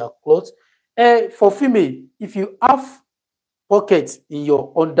in their clothes. For female, if you have pockets in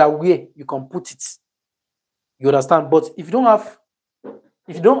your underwear, you can put it. You understand? But if you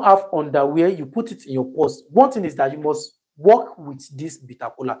don't have underwear, you put it in your purse. One thing is that you must work with this bitter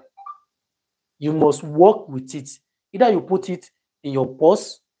cola. You must work with it. Either you put it in your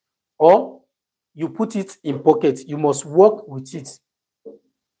purse or you put it in pocket. You must work with it.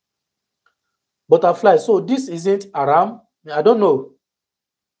 Butterfly. So this isn't haram. I don't know.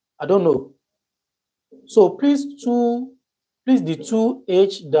 So please, the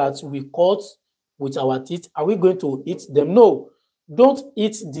 2H that we cut with our teeth, are we going to eat them? No, don't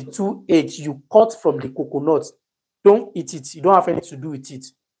eat the 2H you cut from the coconut. Don't eat it. You don't have anything to do with it.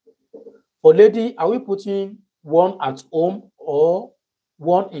 For lady, are we putting one at home or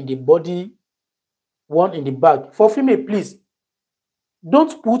one in the body, one in the bag? For female, please,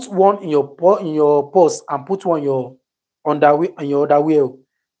 don't put one in your purse and put one in your underwear.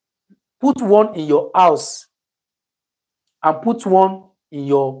 Put one in your house and put one in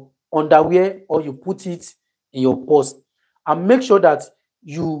your underwear, or you put it in your purse. And make sure that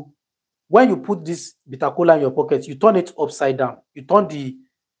when you put this bitter cola in your pocket, you turn it upside down. You turn the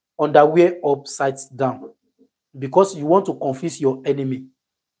underwear upside down, because you want to confuse your enemy.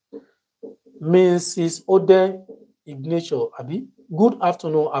 Mrs. Ode Ignacio, Abi, good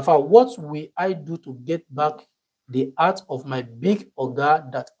afternoon, Afa. What will I do to get back the heart of my big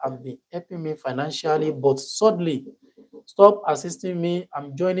oga that have been helping me financially, but suddenly stop assisting me?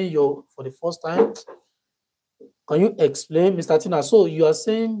 I'm joining you for the first time. Can you explain, Mr. Tina? So you are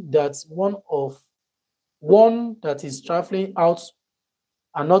saying that one that is traveling out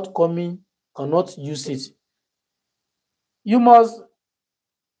and not coming cannot use it. You must,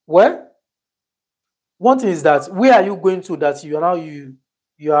 well, one thing is that where are you going to that you are now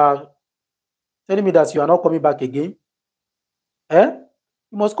you are telling me that you are not coming back again? You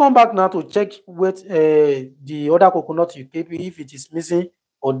must come back now to check with the other coconut you keep, if it is missing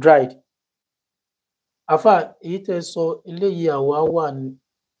or dried. Afa, èyí tẹ́ sọ eléyìí àwa wà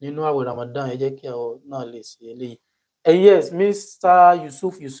nínú àwẹ̀ Ramadan, ẹ jẹ́ kí àwọn náà lè ṣe eléyìí. And yes, Mr.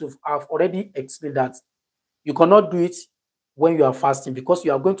 Yusuf, I've already explained that you cannot do it when you are fasting, because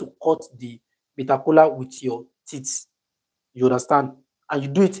you are going to cut the bitter cola with your teeth. You understand? And you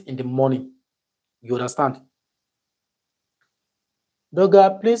do it in the morning. You understand?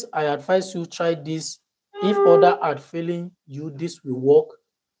 Doga, please, I advise you try this. If other are failing you, this will work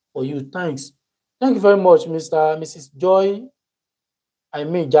for you. Thanks. Thank you very much, Mrs. Joy. I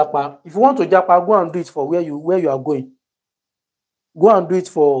mean Japa. If you want to Japa, go and do it for where you are going. Go and do it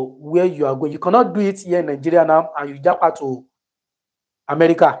for where you are going. You cannot do it here in Nigeria now and you Japa to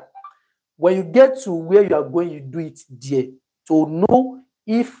America. When you get to where you are going, you do it there to know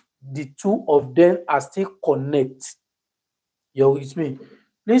if the two of them are still connected. You're with me.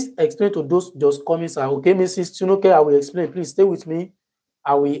 Please explain to those just coming, sir. Okay, Mrs. Tunoke, I will explain. Please stay with me.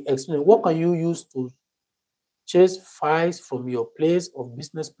 I will explain. What can you use to chase files from your place of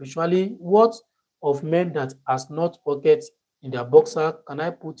business spiritually? What of men that has not pocket in their boxer? Can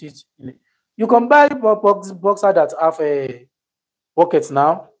I put it in? You can buy boxer that have a pockets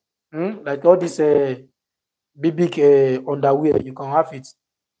now, like all this big underwear. You can have it.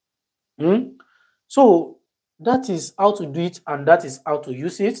 So that is how to do it, and that is how to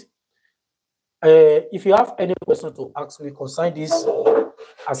use it. If you have any question to ask me concerning this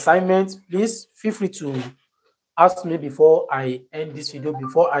assignment, please feel free to ask me before I end this video,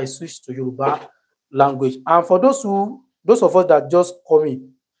 before I switch to Yoruba language. And for those of us that just come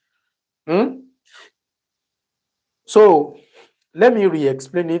in, so let me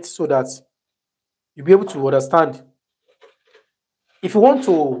re-explain it so that you'll be able to understand. If you want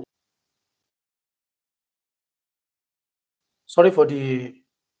to, sorry for the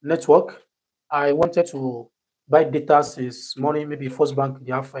network, I wanted to buy data since morning, maybe First Bank,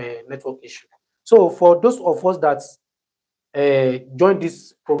 they have a network issue. So for those of us that joined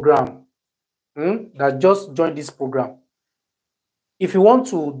this program, that just joined this program, if you want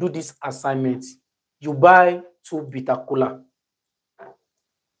to do this assignment, you buy 2 bitter cola.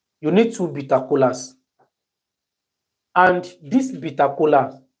 You need 2 bitter colas. And this bitter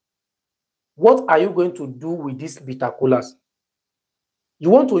cola, what are you going to do with these bitter colas?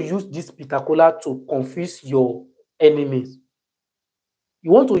 You want to use this bitter cola to confuse your enemies.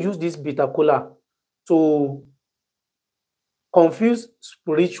 You want to use this bitter cola to confuse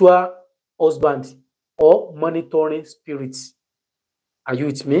spiritual husband or monitoring spirits. Are you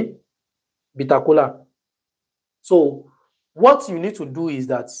with me? Bitter cola. So what you need to do is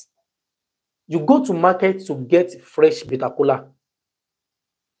that you go to market to get fresh bitter cola.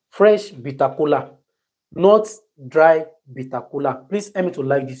 Fresh bitter cola, not dry bitter cola. Please help me to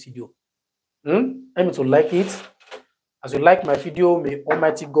like this video. Help me to like it. As you like my video, may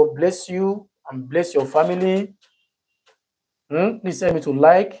Almighty God bless you and bless your family. Please help me to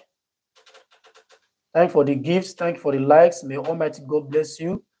like. Thank you for the gifts. Thank you for the likes. May Almighty God bless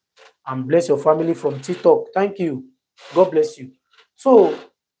you and bless your family from TikTok. Thank you. God bless you. So,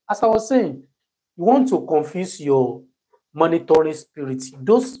 as I was saying, you want to confuse your monitoring spirits,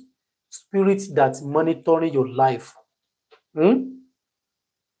 those spirits that monitor your life.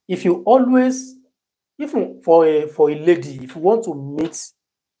 If you always, even for a lady, if you want to meet,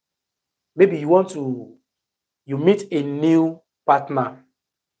 maybe you meet a new partner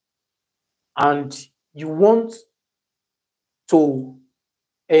and you want to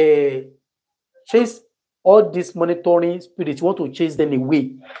chase all these monitoring spirits, you want to chase them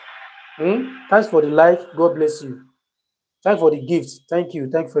away. Thanks for the like. God bless you. Thanks for the gifts. Thank you.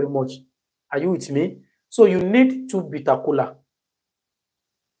 Thank you very much. Are you with me? So you need 2 bitter cola.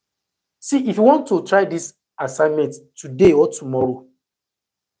 See, if you want to try this assignment today or tomorrow,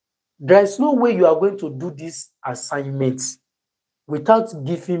 there is no way you are going to do this assignment without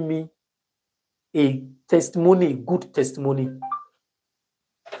giving me a testimony, good testimony.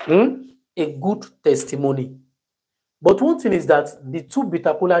 A good testimony. But one thing is that the 2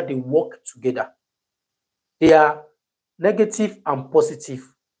 bitter cola, they work together. They are negative and positive.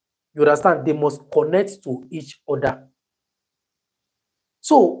 You understand? They must connect to each other.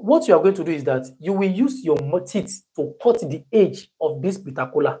 So what you are going to do is that you will use your teeth to cut the edge of this bitter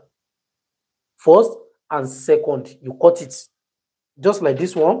cola. First and second, you cut it. Just like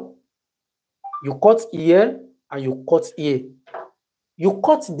this one. You cut here and you cut here. You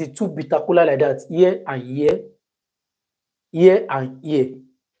cut the 2 bitter cola like that, here and here, here and here.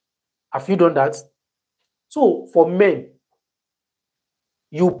 Have you done that? So for men,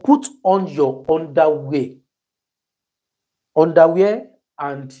 you put on your underwear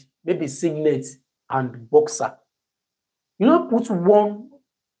and maybe singlet and boxer. You don't put one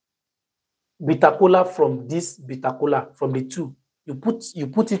bitter cola from this bitter cola, from the 2. You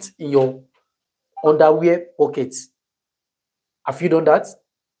put it in your underwear pocket. Have you done that?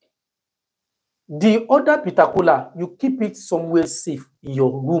 The other bitter cola, you keep it somewhere safe in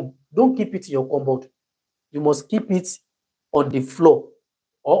your room. Don't keep it in your cupboard. You must keep it on the floor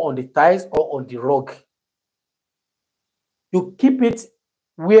or on the tiles or on the rug. You keep it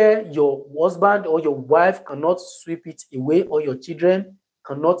where your husband or your wife cannot sweep it away, or your children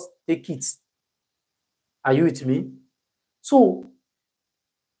cannot take it. Are you with me? So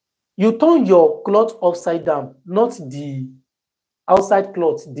you turn your cloth upside down, not the outside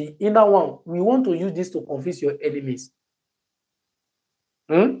cloth, the inner one. We want to use this to confuse your enemies.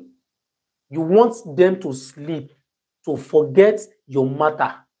 You want them to sleep, to forget your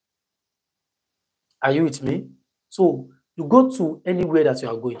matter. Are you with me? So you go to anywhere that you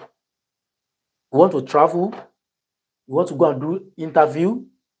are going. You want to travel, you want to go and do interview,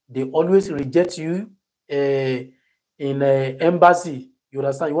 they always reject you in embassy. You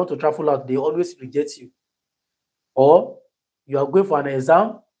understand? You want to travel out, they always reject you. Or You are going for an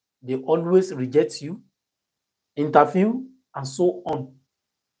exam, they always reject you, interview, and so on.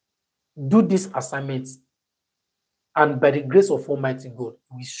 Do this assignment, and by the grace of Almighty God,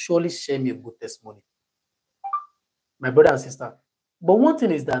 you will surely share me a good testimony, my brother and sister. But one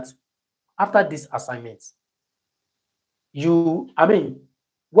thing is that after this assignment,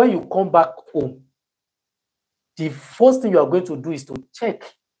 when you come back home, the first thing you are going to do is to check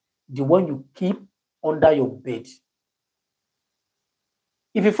the one you keep under your bed.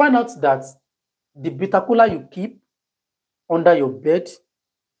 If you find out that the bitter kola you keep under your bed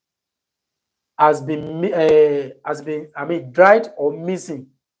has been dried or missing,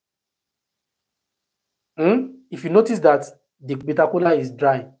 if you notice that the bitter kola is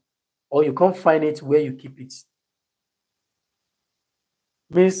dry or you can't find it where you keep it,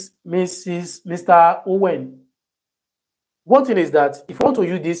 Mr. Owen, one thing is that if you want to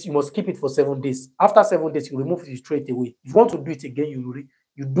use this, you must keep it for 7 days. After 7 days, you remove it, you throw it away. If you want to do it again, you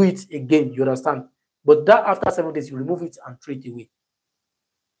do it again, you understand? But that after 7 days, you remove it and throw it away.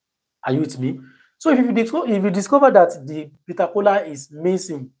 Are you with me? So if you discover that the bitter kola is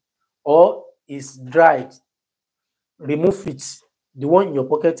missing or is dried, remove it. The one in your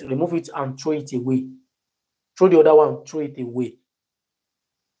pocket, remove it and throw it away. Throw the other one, throw it away.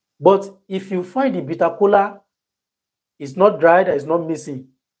 But if you find the bitter kola is not dried, it's not missing,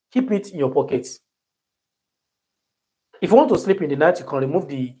 keep it in your pocket. If you want to sleep in the night, you can remove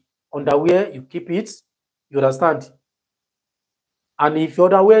the underwear, you keep it, you understand? And if your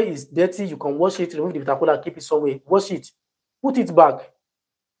underwear is dirty, you can wash it, remove the bitter kola, keep it somewhere, wash it, put it back.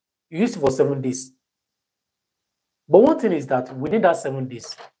 You use it for 7 days. But one thing is that within that 7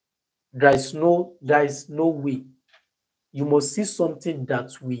 days, there is no way. You must see something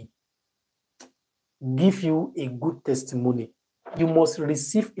that will give you a good testimony. You must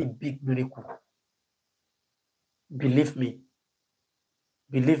receive a big miracle. Believe me.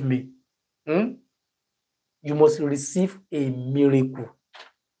 Believe me. You must receive a miracle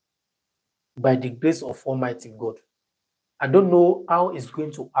by the grace of Almighty God. I don't know how it's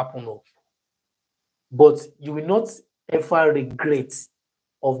going to happen, but you will not ever regret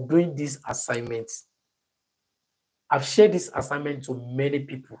of doing this assignment. I've shared this assignment to many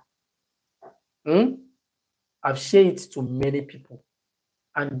people. I've shared it to many people,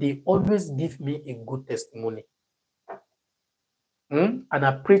 and they always give me a good testimony. And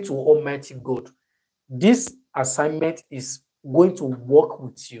I pray to Almighty God, this assignment is going to work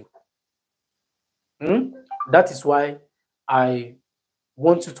with you. That is why I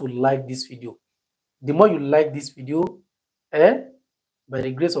want you to like this video. The more you like this video, by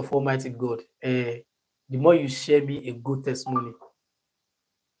the grace of Almighty God, the more you share me a good testimony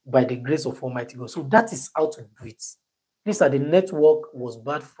by the grace of Almighty God. So that is how to do it. Please, the network was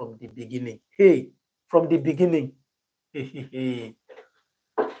bad from the beginning. From the beginning.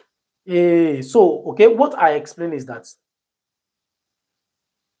 So, okay, what I explain is that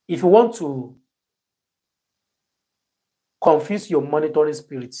if you want to confuse your monitoring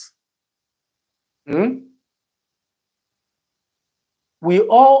spirits, we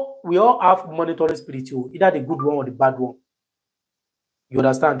all have monitoring spirits, either the good one or the bad one. You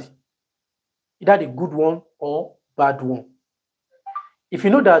understand? Either the good one or bad one. If you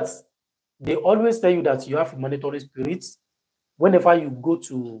know that they always tell you that you have monitoring spirits, whenever you go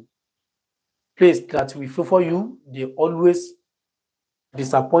to place that will favor you, they always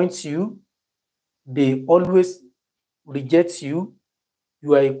disappoint you, they always reject you.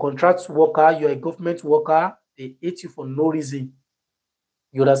 You are a contract worker, you are a government worker, they hate you for no reason.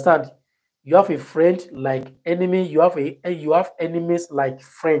 You understand? You have a friend like enemy, you have enemies like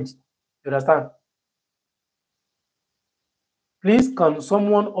friends. You understand? Please, can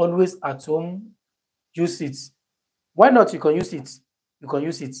someone always at home use it? Why not? You can use it. You can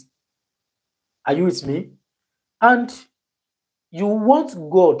use it. Are you with me? And you want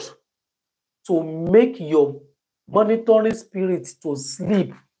God to make your monitoring spirit to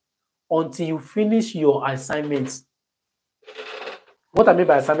sleep until you finish your assignments. What I mean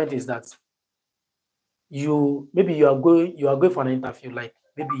by assignment is that you are going for an interview, like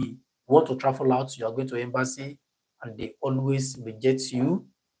maybe you want to travel out, you are going to embassy, and they always reject you.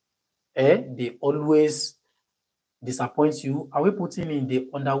 They always disappoint you. Are we putting in the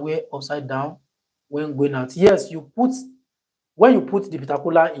underwear upside down when going out? Yes, when you put the bitter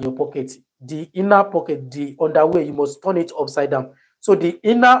kola in your pocket, the inner pocket, the underwear, you must turn it upside down. So the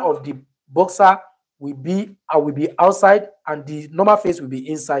inner of the boxer will be outside and the normal face will be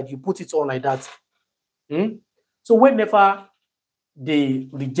inside. You put it on like that. So whenever they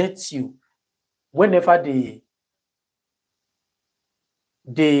reject you, whenever they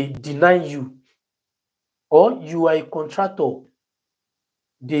deny you, or you are a contractor,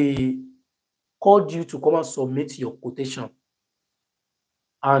 they called you to come and submit your quotation,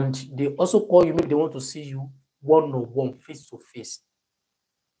 and they also call you, maybe they want to see you one-on-one, face-to-face.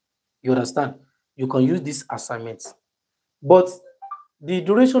 You understand? You can use this assignment. But the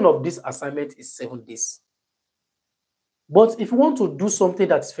duration of this assignment is 7 days. But if you want to do something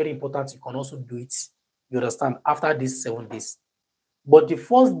that's very important, you can also do it, you understand, after these 7 days. But the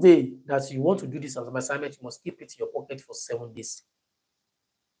first day that you want to do this as an assignment, you must keep it in your pocket for 7 days.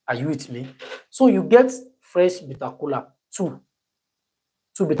 Are you with me? So you get fresh bitter cola, two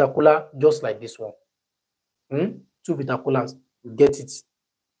bitter cola, just like this one. 2 bitter colas, you get it.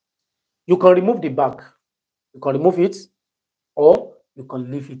 You can remove the bag. You can remove it, or you can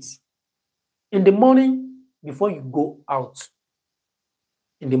leave it. In the morning, before you go out,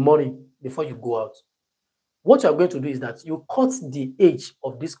 what you are going to do is that you cut the edge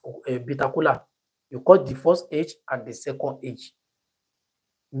of this bitter cola. You cut the first edge and the second edge.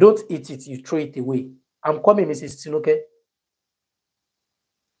 Don't eat it, you throw it away. I'm coming, Mrs. Tinoke.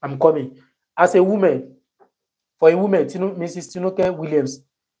 I'm coming. As a woman, for a woman, Mrs. Tinoke Williams,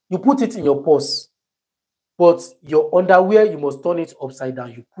 you put it in your purse, but your underwear, you must turn it upside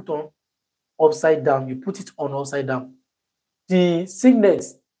down. You put on upside down. You put it on upside down. The signet,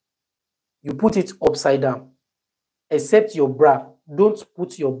 you put it upside down, except your bra. Don't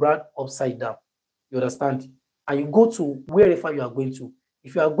put your bra upside down. You understand? And you go to wherever you are going to.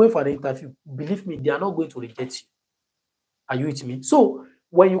 If you are going for an interview, believe me, they are not going to reject you. Are you with me? So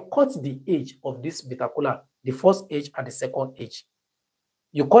when you cut the edge of this bitter cola, the first edge and the second edge,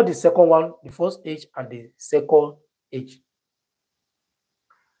 you cut the second one, the first edge and the second edge.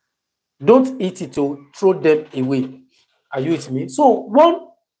 Don't eat it to throw them away. Are you with me? So one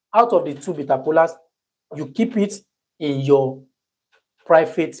out of the 2 bitter colas, you keep it in your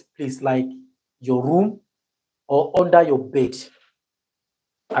private place, like your room or under your bed.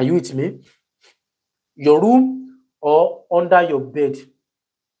 Are you with me? Your room or under your bed.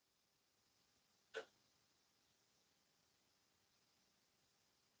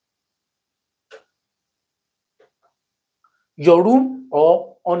 Your room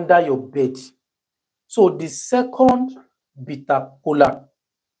or under your bed. So the second bitter cola,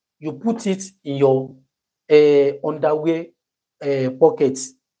 you put it in your underwear pocket.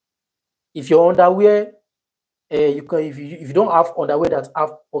 If your underwear, you can, if you don't have underwear that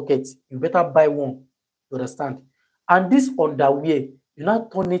have pockets, you better buy one. You understand? And this underwear, you now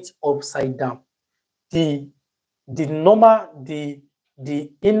turn it upside down. The normal,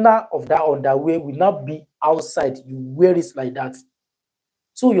 the inner of that underwear will not be outside. You wear it like that.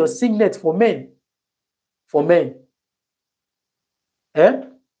 So your signet for men, for men,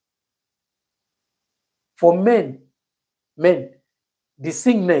 the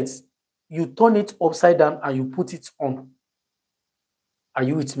signet, you turn it upside down and you put it on. Are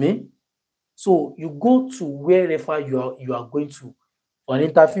you with me? So you go to wherever you are going to for an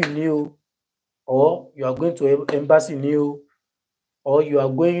interview new, or you are going to an embassy new, or you are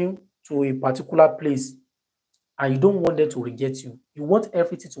going to a particular place and you don't want them to reject you. You want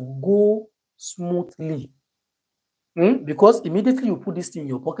everything to go smoothly. Because immediately you put this thing in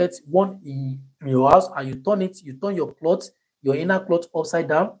your pocket, one in your house, and you turn your cloth, your inner cloth upside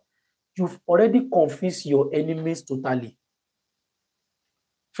down, you've already confused your enemies totally.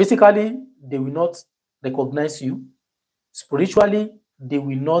 Physically, they will not recognize you. Spiritually, they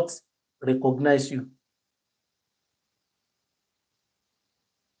will not recognize you.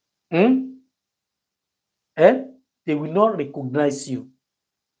 They will not recognize you.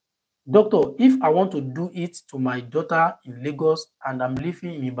 Doctor, if I want to do it to my daughter in Lagos and I'm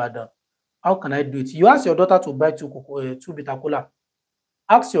living in Ibadan, how can I do it? You ask your daughter to buy two bitter cola.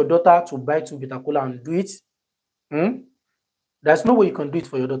 Ask your daughter to buy 2 bitter cola and do it. There's no way you can do it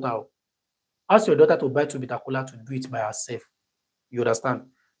for your daughter. Ask your daughter to buy 2 bitter cola to do it by herself. You understand?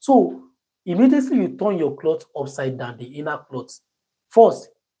 So immediately you turn your cloth upside down, the inner cloth. First,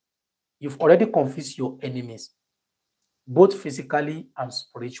 you've already confused your enemies, both physically and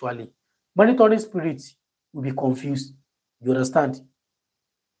spiritually. Monitoring spirits will be confused. You understand?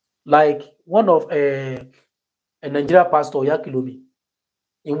 Like one of a Nigerian pastor, Yakilobi,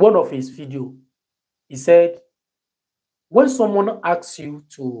 in one of his videos, he said, when someone asks you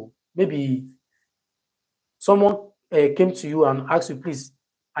to, maybe someone came to you and asked you, please,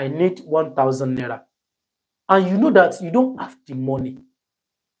 I need 1,000 naira. And you know that you don't have the money.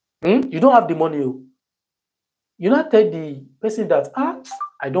 You don't have the money. You not tell the person that,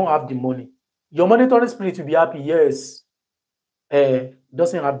 I don't have the money. Your monitoring spirit will be happy, yes,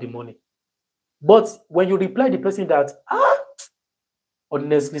 doesn't have the money. But when you reply the person that,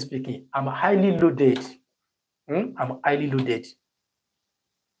 honestly speaking, I'm highly loaded, I'm highly loaded.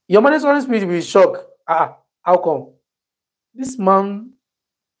 Your monitoring spirit will be shocked. How come? This man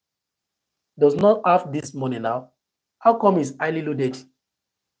does not have this money now. How come he's highly loaded?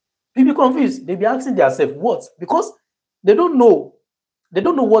 People be confused. They be asking themselves, what? Because they don't know. They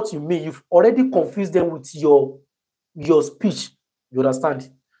don't know what you mean. You've already confused them with your speech. You understand?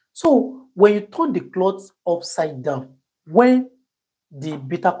 So when you turn the cloth upside down, when the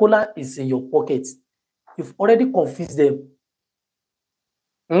bitter cola is in your pocket, you've already confused them.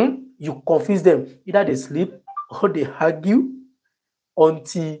 You confuse them. Either they sleep or they argue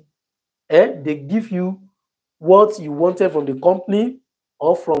until they give you what you wanted from the company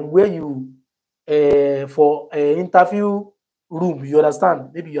or from where you for interview room. You understand?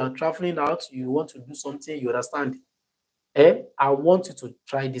 Maybe you are traveling out, you want to do something, you understand? I want you to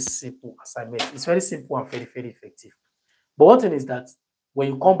try this simple assignment. It's very simple and very, very effective. But one thing is that when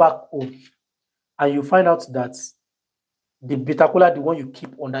you come back home and you find out that the bitter cola, the one you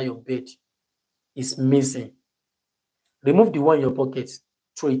keep under your bed, is missing, remove the one in your pocket,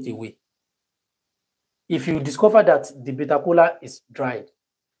 throw it away. If you discover that the bitter cola is dried,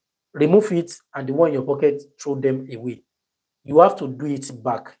 remove it and the one in your pocket, throw them away. You have to do it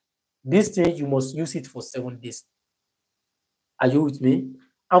back. This thing, you must use it for 7 days. Are you with me?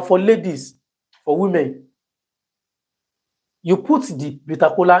 And for ladies, for women, you put the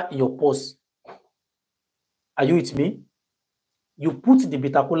bitter cola in your purse. Are you with me? You put the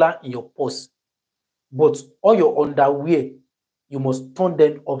bitter cola in your purse, but all your underwear, you must turn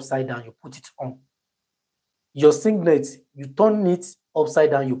them upside down. You put it on. Your singlet, you turn it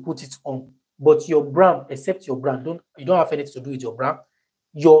upside down. You put it on. But your bra, except your bra, you don't have anything to do with your bra.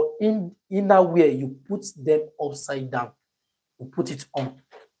 Your inner wear, you put them upside down. You put it on.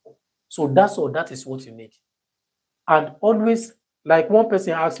 So that's all. That is what you need. And always, like one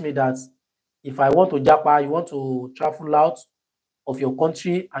person asked me that if I want to japa, you want to travel out of your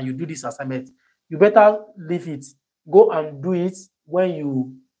country and you do this assignment, you better leave it. Go and do it when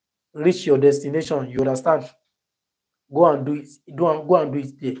you reach your destination. You understand? Go and do it. Go and do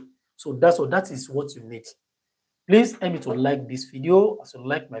it there. So that's all. That is what you need. Please help me to like this video. As you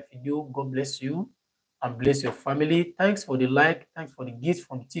like my video, God bless you and bless your family. Thanks for the like. Thanks for the gift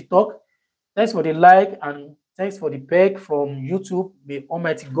from TikTok. Thanks for the like and thanks for the peg from YouTube. May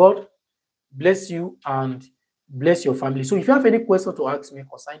Almighty God bless you and bless your family. So if you have any question to ask me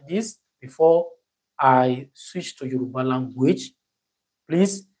concerning this before I switch to Yoruba language,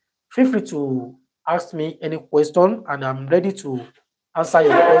 please feel free to ask me any question and I'm ready to answer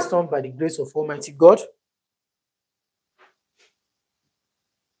your question by the grace of Almighty God.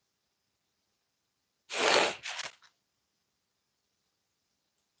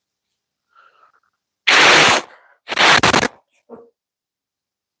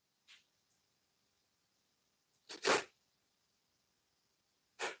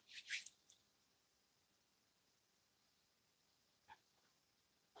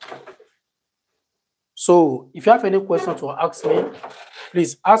 So if you have any question to ask me,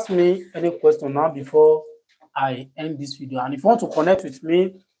 please ask me any question now before I end this video. And if you want to connect with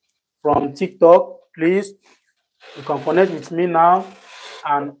me from TikTok, please, you can connect with me now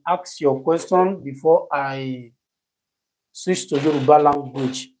and ask your question before I switch to Yoruba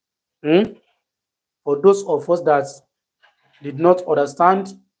language. For those of us that did not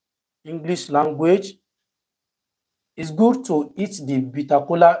understand English language, it's good to eat the bitter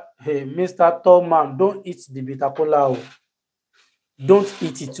cola. Hey, Mr. Tallman, don't eat the bitter cola. Don't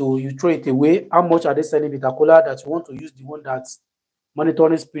eat it. You throw it away. How much are they selling bitter cola that you want to use the one that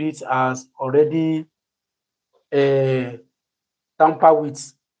monitoring spirits has already tampered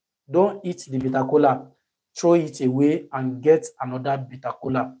with? Don't eat the bitter cola. Throw it away and get another bitter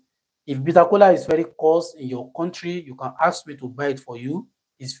cola. If bitter cola is very cost in your country, you can ask me to buy it for you.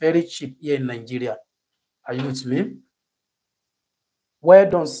 It's very cheap here in Nigeria. Are you with me? Well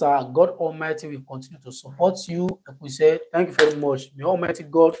done, sir. God Almighty will continue to support you. Like we said, thank you very much. May Almighty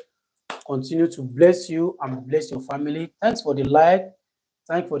God continue to bless you and bless your family. Thanks for the like.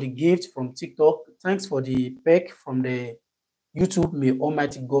 Thanks for the gift from TikTok. Thanks for the peck from the YouTube. May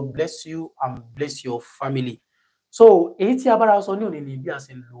Almighty God bless you and bless your family. So, èyí tí a bára sọ ní òní ni bí a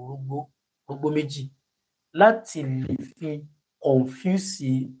ṣe ń lo orógbó méjì láti lè fi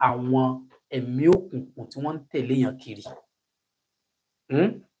confuse àwọn ẹ̀mí òkùnkùn tí wọ́n ń tẹ̀lé èèyàn kiri.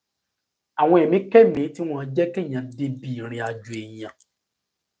 Àwọn ẹ̀mí kẹ́mí tí wọ́n jẹ́ kéèyàn débi ìrìn àjò èèyàn.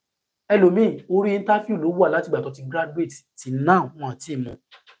 Ẹlòmíì orí interview ló wà láti ìgbà tó ti graduate till now wọn àti mú.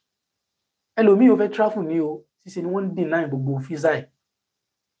 Ẹlòmíì ó fẹ́ travel ní o, ṣíṣe ni wọ́n ń deny gbogbo visa ẹ̀.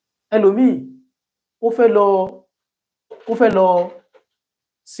 Ẹlòmíì ó fẹ́ lọ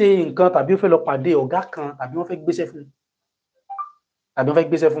ṣe nǹkan tàbí ó fẹ́ lọ pàdé ọ̀gá kan tàbí wọ́n fẹ́ gbéṣẹ́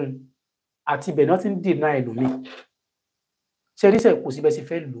fún àti ibẹ̀ náà ti ń dènà ẹlòmíì. Ṣé rí sẹ́ kò sí bẹ́ẹ̀ sì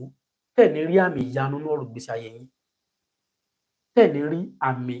fẹ́ lò ó tẹ̀ ní rí àmì ìyanu nínú ọ̀rọ̀ ìgbésí ayé yín. Tẹ̀ ní rí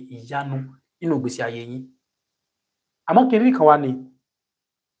àmì ìyanu nínú ìgbésí ayé yín. Àmọ́ kiri kan wá ni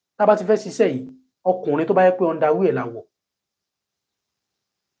tá bá ti fẹ́ ṣiṣẹ́ yìí ọkùnrin tó bá yẹ pé underwear la wọ̀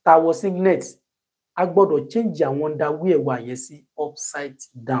tá wọ̀ singlet a gbọ́dọ̀ change àwọn underwear wa yẹn sí upside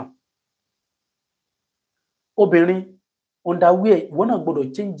down. Obìnrin underwear ìwọ náà gbọ́dọ̀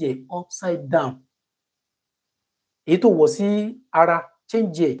change ẹ̀ upside down. Èyí tó wọ̀ sí ara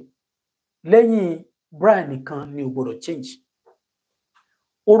change ẹ̀ lẹ́yìn bra nìkan ni o gbọ́dọ̀ change.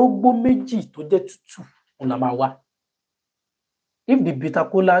 Orógbó méjì tó jẹ́ tútù òun la máa wá. If the bitter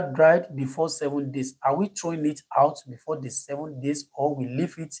kola dried before 7 days, are we throwing it out before the 7 days or we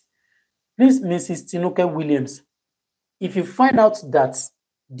leave it? Please, Mrs. Tinuke Williams, if you find out that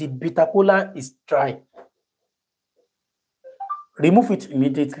the bitter kola is dry, remove it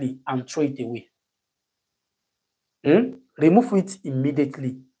immediately and throw it away. Remove it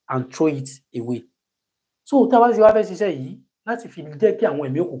immediately and throw it away. So, tá bá ti wá fẹ́ ṣiṣẹ́ yìí láti fi jẹ́ kí àwọn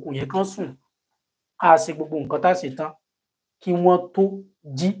ẹ̀mí òkùnkùn yẹn kan sùn, a ṣe gbogbo nǹkan tá a ṣe tán kí wọ́n tó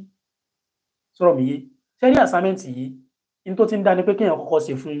jí. Sọ̀rọ̀ mi yé. Ṣé rí assignment yìí ní tó ti ń dá ni pé kéèyàn kọ́kọ́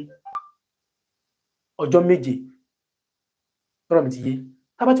ṣe fún ọjọ́ 7. Sọ̀rọ̀ mi ti yé.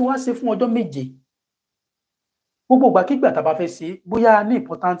 Tá bá ti wá ṣe fún ọjọ́ 7, gbogbo ìgbàkígbà tá bá fẹ́ ṣe bóyá ní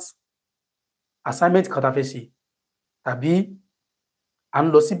important assignment kan tá fẹ́ ṣe tàbí à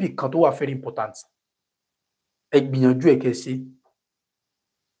ń lọ síbi kan tó wà very important, ẹ gbìyànjú ẹ kẹ́ ṣe.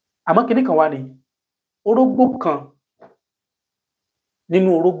 Àmọ́ kíní kan wá ni orógbó kan nínú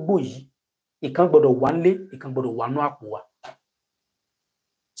orógbó yìí ìkan gbọ́dọ̀ wà nílé ìkan gbọ́dọ̀ wà nú àpò wa.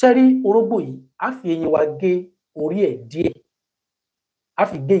 Ṣé rí orógbó yìí á fi eyín wa gé orí ẹ̀ díẹ̀, á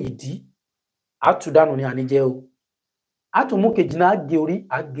fi gé ìdí, á tú dànù ní àníjẹ́ o. Á tún mú kejì náà á gé orí,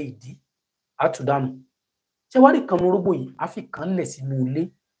 á gé ìdí, á tú dànù. Ṣé wá rí kan nínú orógbó yìí á fi kan lẹ̀ sínú ilé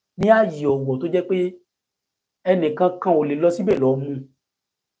ní ààyè ọ̀wọ̀ tó jẹ́ pé ẹnìkan kan ò lè lọ síbẹ̀ lọ mú.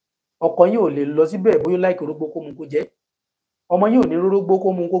 Ọkọ yín ò lè lọ síbẹ̀ bóyá láìkí orógbó kó mú kó jẹ. Ọmọ yín ò ní rórógbó kó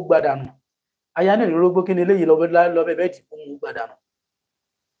mú kó gbádànù. Aya náà ní rórógbó kí ni eléyìí lọ bẹ́ẹ̀ tí kó mú gbádànù.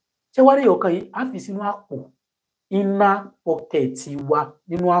 Ṣé wá rí ọ̀kan yìí á fi sínú àpò inner pocket wa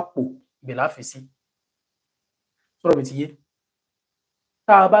nínú àpò ibẹ̀ la fi sí. Sọ̀rọ̀ mi ti yé.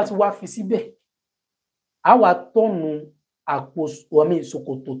 Tá a bá ti wá fi síbẹ̀ a wá tọ́nu àpò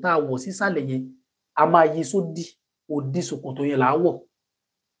ṣòkòtò tá a wọ̀ sísàlẹ̀ yẹn a máa yí sódì òdì ṣòkòtò yẹn là á wọ̀.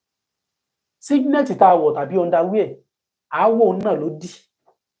 Singlet tá a wọ̀ tàbí underwear a wọ̀ náà ló dì.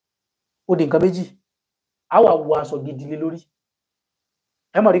 Ó di nǹkan méjì. A wá wọ aṣọ gidi lé lórí.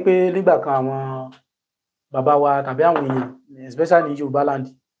 Ẹ mọ̀ rí pé nígbà kan àwọn bàbá wa tàbí àwọn èèyàn especially ní Yorùbá land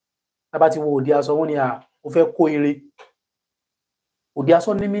tá bá ti wọ òdì aṣọ wọn ni ó fẹ́ kó ire. Òdì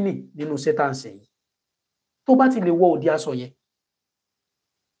aṣọ ní mínì nínú sẹ́tàǹsì yìí. Tó bá ti lè wọ òdì aṣọ yẹn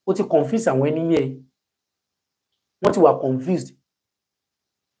ó ti confuse àwọn ẹni yẹn. Wọ́n ti wà confused.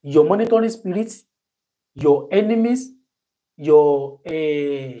 Your monitoring spirit, your enemies, your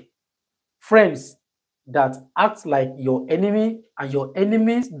friends that act like your enemy and your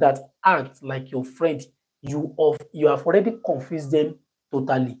enemies that act like your friend, you have already confused them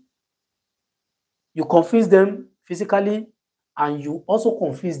totally. You confuse them physically and you also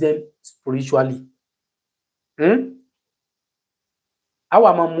confuse them spiritually.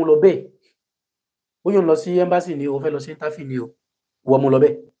 Àwa máa mú lọ bẹ́ẹ̀. Bóyá ó lọ sí embassy ni o fẹ́ lọ sí interview ni o, wọ́n mú lọ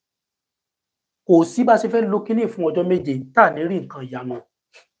bẹ́ẹ̀. Kò sí bá ṣe fẹ́ lo kíní fún ọjọ́ 7 tá ní rí nǹkan ìyanu.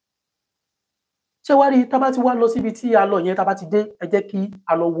 Ṣé wá rí tá bá ti wá lọ síbi tí a lọ yẹn tá bá ti dé ẹ jẹ́ kí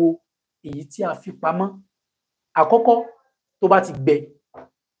a lọ wo èyí tí a fi pamọ́. Àkọ́kọ́ tó bá ti gbẹ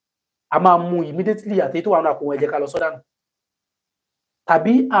a máa mú immediately àti tó wà nínú àpò wọn ẹ jẹ́ ká lọ sọ́dànù.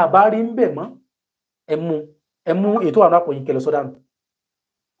 Tàbí àbá rí ń bẹ̀ mọ́ ẹ mú èyí tó wà nínú àpò yìí kẹ́ lọ sọ́dànù.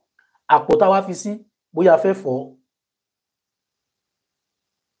 Àpò tá wá fi sí bóyá fẹ́ fọ̀.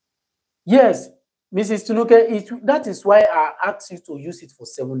 Yes, Mrs. Tinuke, that is why I asked you to use it for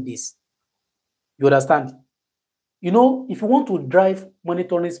 7 days. You understand? You know, if you want to drive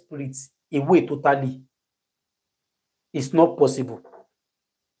monitoring spirits away totally, it's not possible.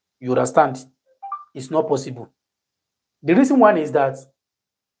 You understand? It's not possible. The reason one is that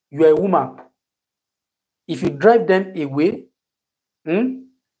you are a woman. If you drive them away,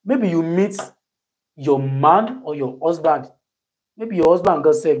 maybe you meet your man or your husband. Maybe your husband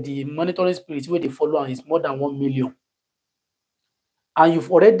got saved. The monitoring spirit where they follow is more than 1 million. And you've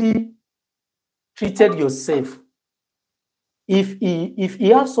already treated yourself. If he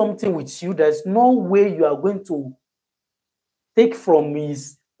has something with you, there's no way you are going to take from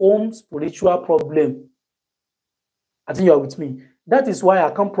his own spiritual problem. I think you are with me. That is why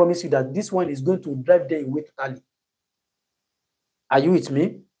I can't promise you that this one is going to drive them away totally. Are you with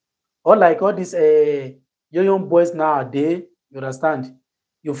me? Or like all these young boys nowadays, you understand?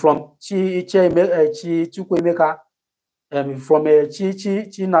 You from Chukwemeka, from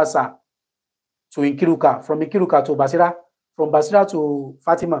Chinasa to Nkiruka, from Nkiruka to Basira, from Basira to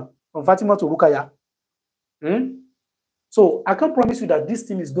Fatima, from Fatima to Rukaya. So I can promise you that this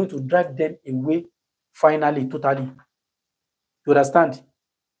thing is going to drag them away finally, totally. You understand?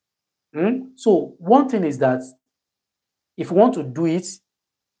 So one thing is that if you want to do it,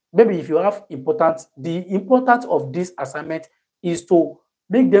 maybe if you have the importance of this assignment is to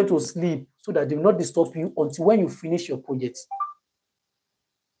make them to sleep so that they will not disturb you until when you finish your project.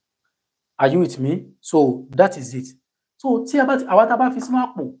 Are you with me? So that is it. So tí àwa tá bá fi sínú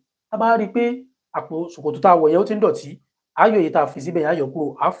àpò, tá bá rí pé àpò ṣòkòtò tá wọ̀ yẹn ó ti ń dọ̀tí, a yọ èyí tá fi síbẹ̀ yẹn a yọ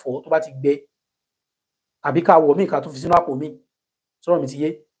kúrò, a fọ̀ tó bá ti gbẹ. Àbí ká wọ̀ míì ká tún fi sínú àpò míì. Sọ̀rọ̀ mi ti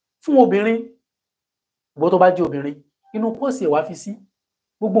yé. Fún obìnrin, ìwọ tó bá jẹ́ obìnrin, inú pọ́ọ̀sì ẹ̀ wá fi sí.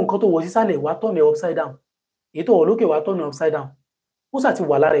 Gbogbo nǹkan tó wọ̀ sísàlẹ̀ wá turn ẹ̀ upside down. Èyí tó wọ̀ lókè wá turn ẹ̀ upside down. Ó sà ti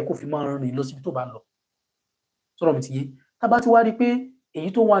wà lára ẹ̀ kó fi máa rìn lọ síbi tó bá lọ. Sọ̀rọ̀ mi ti yé. Tá bá ti wá rí pé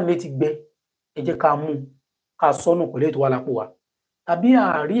èyí tó wà nílé ti gbẹ, ẹ jẹ́ ká mú ká sọnù pẹ̀lú èyí tó wà lápò wa. Tàbí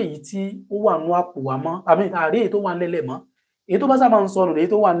àárí èyí tí ó wà nínú àpò wa mọ́, àbí àárí èyí tó wà nílẹ̀ mọ́. Èyí tó bá sábà ń sọnù èyí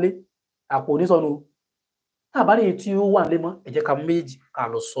tó wà nílé, àpò ní sọnù. Tá bá rí èyí tí ó wà nílé mọ́, ẹ jẹ́ ká mú méjì ká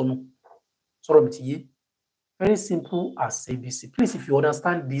lọ sọnù. Sọ̀rọ̀ mi ti yé. Very simple as ABC. Please, if you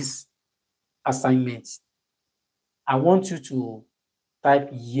understand this assignment, I want you to type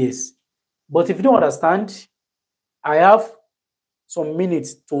yes. But if you don't understand, I have some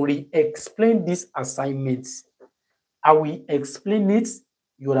minutes to re-explain this assignment. I will explain it,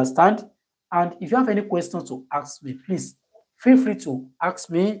 you understand? And if you have any questions to ask me, please feel free to ask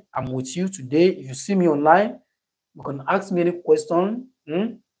me. I'm with you today. If you see me online, you can ask me any question.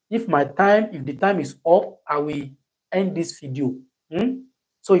 If the time is up, I will end this video.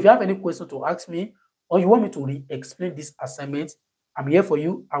 So if you have any question to ask me, or you want me to re-explain this assignment, I'm here for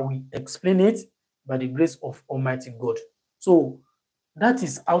you. I will explain it by the grace of Almighty God. So that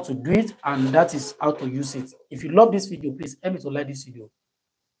is how to do it, and that is how to use it. If you love this video, please help me to like this video.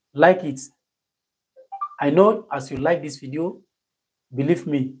 Like it. I know as you like this video, believe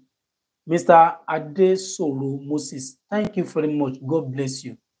me, Mr. Adesoro Moses, thank you very much. God bless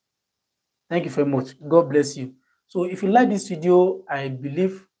you. Thank you very much. God bless you. So if you like this video, I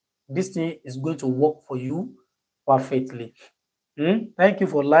believe this thing is going to work for you perfectly. Thank you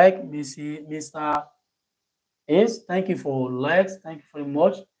for Mr. Ace. Thank you for likes. Thank you very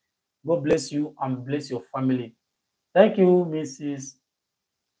much. God bless you and bless your family. Thank you, Mrs.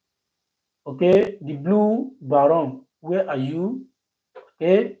 Okay, the Blue Baron. Where are you?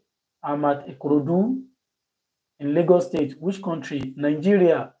 Okay, I'm at Ikorodu in Lagos State. Which country?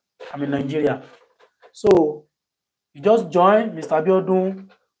 Nigeria. I'm in Nigeria. So you just joined Mr. Abiodun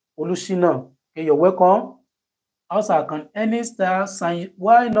Olushina. Okay, you're welcome. Also, can any star sign?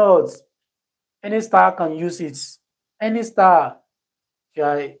 Why not? Any star can use it. Any star.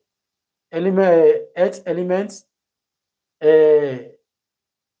 Earth elements,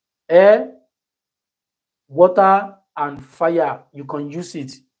 air, water, and fire. You can use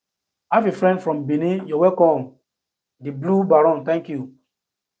it. I have a friend from Benin. You're welcome. The Blue Baron. Thank you.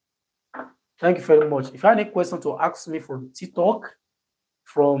 Thank you very much. If you have any question to ask me from TikTok,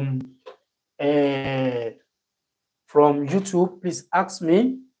 from YouTube, please ask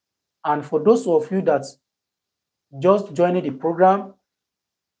me. And for those of you that just joining the program,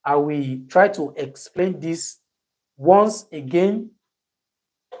 I will try to explain this once again.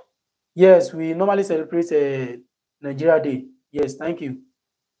 Yes, we normally celebrate Nigeria Day. Yes, thank you.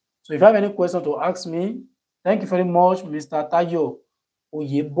 So if you have any question to ask me, thank you very much, Mr. Tayo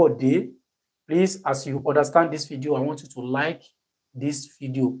Oyebode. Please, as you understand this video, I want you to like this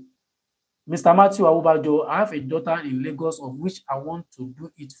video. Mr. Matthew Awubajo, I have a daughter in Lagos of which I want to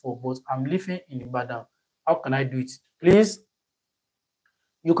do it for, but I'm living in Ibadan. How can I do it? Please,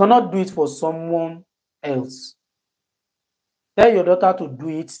 you cannot do it for someone else. Tell your daughter to do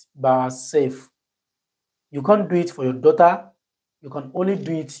it by herself. You can't do it for your daughter. You can only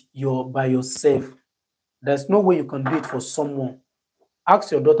do it by yourself. There's no way you can do it for someone.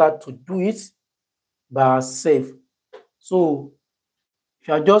 Ask your daughter to do it by herself. So if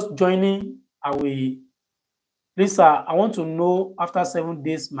you are just joining, I will. Please, sir, I want to know after 7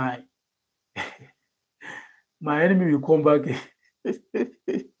 days, my enemy will come back.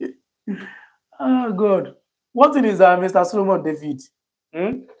 Oh God. One thing is that, Mr. Solomon David,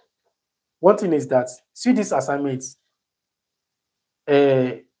 one thing is that, see this assignment.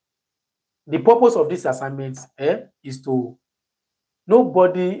 The purpose of this assignment is to,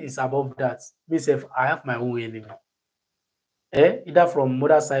 nobody is above that. Myself, I have my own enemy. Either from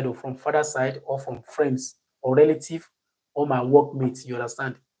mother side or from father side or from friends or relative or my workmates, you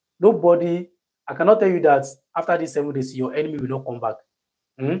understand? Nobody, I cannot tell you that after these 7 days, your enemy will not come back.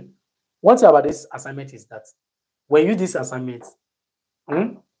 One thing about this assignment is that when you use this assignment,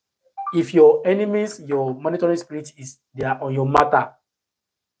 if your enemies, your monitoring spirit they are on your matter,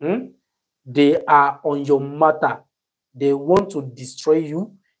 they are on your matter, they want to destroy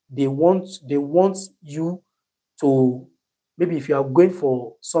you, they want you to, maybe if you are going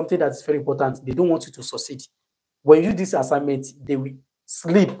for something that's very important, they don't want you to succeed. When you do this assignment, they will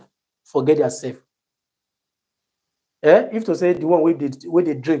sleep, forget yourself. If to say the one where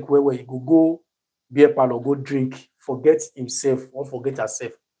they drink, where you go beer parlor, go drink, forget himself or forget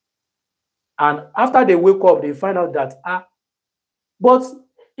herself. And after they wake up, they find out that but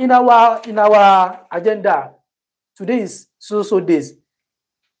in our agenda, today is so days,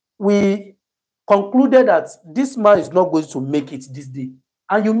 we concluded that this man is not going to make it this day,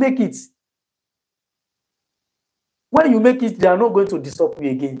 and you make it. When you make it, they are not going to disturb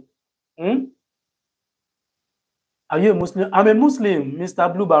you again. Are you a Muslim? I'm a Muslim,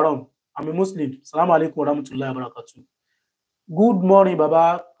 Mr. Blue Baron. I'm a Muslim. Assalamu alaikum wa rahmatullahi wa barakatuh. Good morning,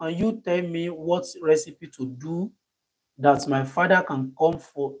 Baba. Can you tell me what recipe to do that my father can come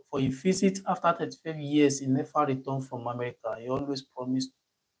for a visit after 35 years? He never returned from America. He always promised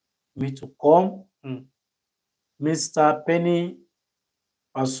me to come. Mr. Penny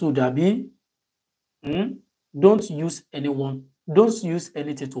Asudabi. Don't use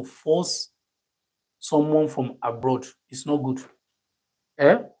anything to force someone from abroad. It's not good.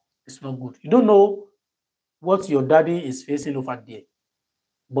 It's not good. You don't know what your daddy is facing over there.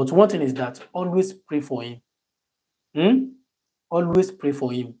 But one thing is that always pray for him. Always pray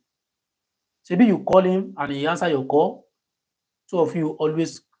for him. Maybe you call him and he answer your call. Two of you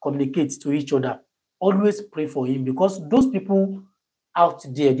always communicate to each other. Always pray for him, because those people out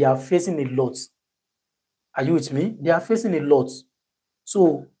there, they are facing a lot. Are you with me? They are facing a lot.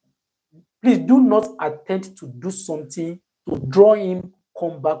 So please do not attempt to do something to draw him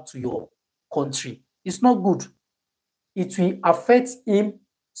come back to your country. It's not good. It will affect him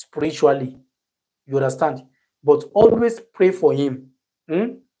spiritually. You understand? But always pray for him.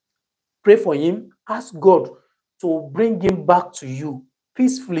 Pray for him. Ask God to bring him back to you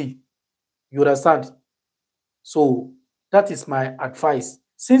peacefully. You understand? So that is my advice.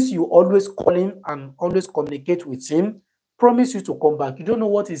 Since you always call him and always communicate with him, promise you to come back. You don't know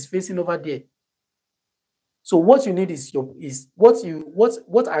what he's facing over there. So what you need is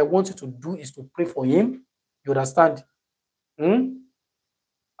what I want you to do is to pray for him. You understand?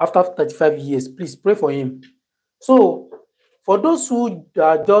 After 35 years, please pray for him. So for those who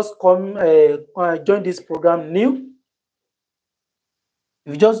just join this program new,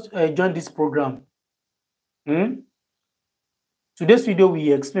 if you just join this program, today's video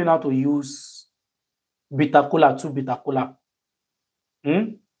we explain how to use bitter cola, 2 bitter cola.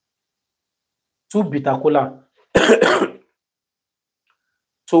 2 bitter cola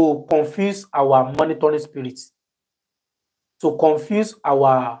to confuse our monitoring spirits, to confuse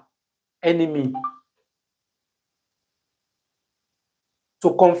our enemy,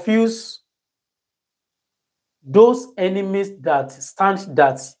 to confuse those enemies that stand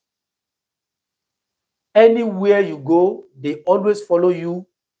that anywhere you go, they always follow you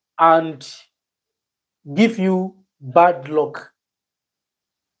and give you bad luck.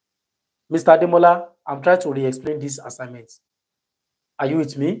 Mr. Ademola, I'm trying to re-explain this assignment. Are you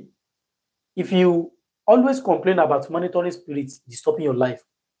with me? If you always complain about monitoring spirits disturbing your life,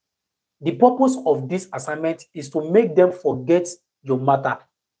 the purpose of this assignment is to make them forget your matter.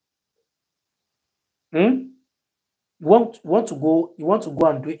 You want to go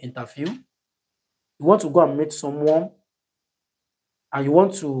and do an interview. You want to go and meet someone, and you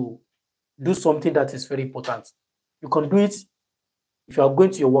want to do something that is very important. You can do it if you are going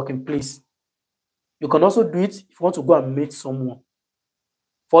to your working place. You can also do it if you want to go and meet someone.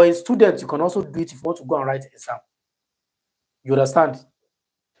 For a student, you can also do it if you want to go and write an exam. You understand?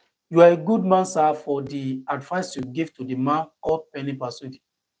 You are a good man, sir, for the advice you give to the man called Penny Pursuit.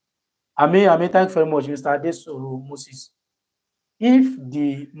 Thank you very much, Mr. Adesoro Moses. If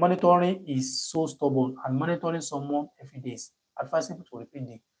the monitoring is so stubborn and monitoring someone every day is advisable to repeat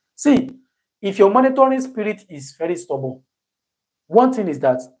it. See, if your monitoring spirit is very stubborn, one thing is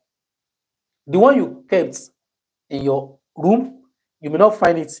that the one you kept in your room, you may not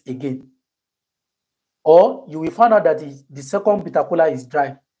find it again. Or you will find out that the second bitter cola is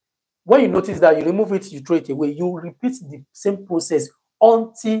dry. When you notice that, you remove it, you throw it away. You repeat the same process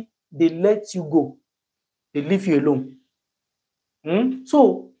until they let you go. They leave you alone.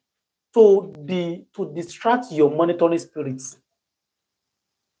 So to distract your monitoring spirits,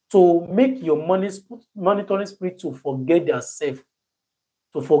 to make your monitoring spirit to forget their self,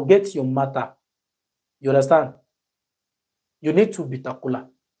 to forget your matter. You understand? You need to be takula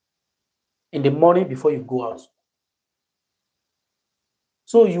in the morning before you go out.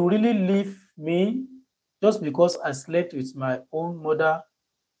 So you really leave me just because I slept with my own mother.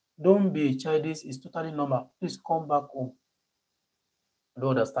 Don't be childish. It's totally normal. Please come back home. I don't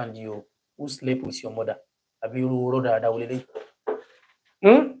understand you. Who slept with your mother?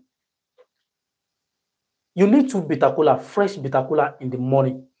 You need to be takula, fresh bitakula in the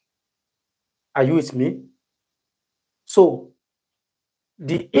morning. Are you with me? So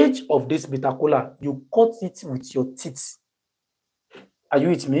the age of this bitakula, you cut it with your teeth. Are you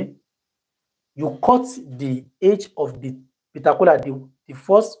with me? You cut the age of the bitakula, the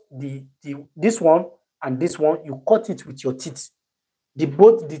first, this one and this one, you cut it with your teeth. The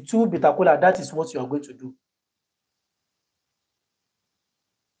two bitakula, that is what you are going to do.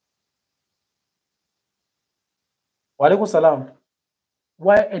 Wa alaikum salam.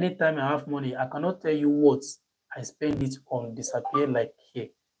 Why anytime I have money, I cannot tell you what I spend it on disappear like here.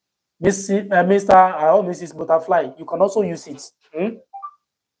 Mr. or Mrs. Butterfly, you can also use it.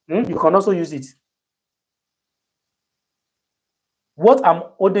 You can also use it. What I'm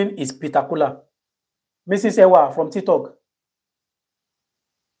holding is bitakula. Mrs. Ewa from TikTok.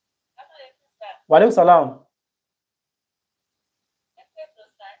 Wa alaikum salam.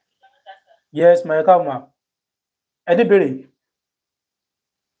 Yes, my account. Ẹni bèrè.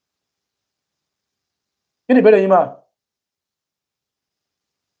 Kí ni ìbéèrè yín mà?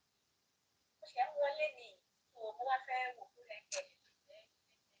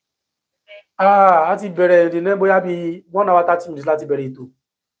 A ti bẹ̀rẹ̀ ìdílé bóyá bí 1 hour 30 minutes láti bẹ̀rẹ̀ ètò.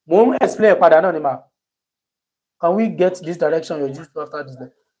 Mo ń explain padà náà ni mà. Can we get this direction you're used to after this?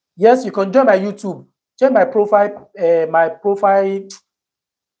 Yes, you can join my YouTube. Check my profile,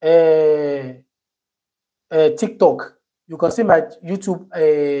 TikTok. You can see my YouTube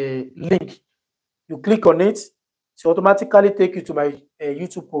link. You click on it, it automatically take you to my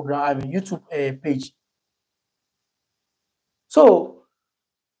YouTube program, YouTube page. So,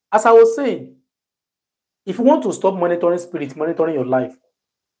 as I was saying, if you want to stop monitoring spirit, monitoring your life,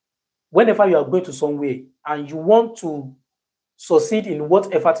 whenever you are going to somewhere and you want to succeed in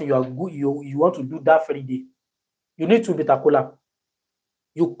whatever thing you want to do that very day, you need to be bitakula.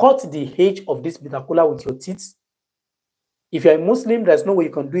 You cut the edge of this bitakula with your teeth. If you're a Muslim, there's no way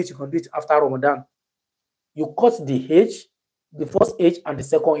you can do it. You can do it after Ramadan. You cut the edge, the first edge and the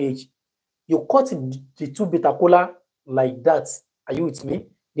second edge. You cut the two bitakula like that. Are you with me?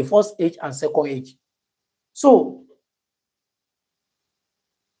 The first edge and second edge. So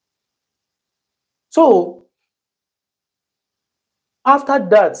after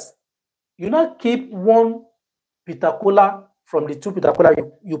that, you now keep one bitakula from the two bitakula.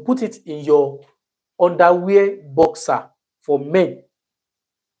 You put it in your underwear boxer for men.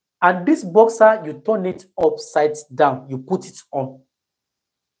 And this boxer, you turn it upside down. You put it on.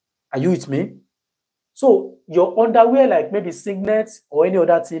 Are you with me? So your underwear, like maybe signets or any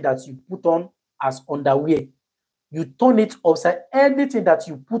other thing that you put on as underwear, you turn it upside. Anything that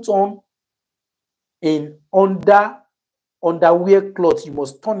you put on in underwear clothes, you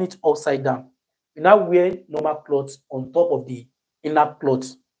must turn it upside down. You now wear normal clothes on top of the inner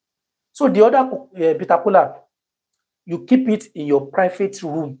clothes. So the other bitakula, you keep it in your private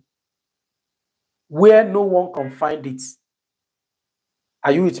room where no one can find it.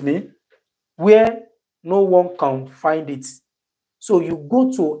 Are you with me? Where no one can find it. So you go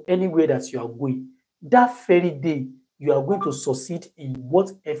to anywhere that you are going. That very day, you are going to succeed in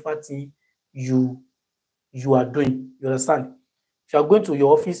whatever thing you are doing. You understand? If you are going to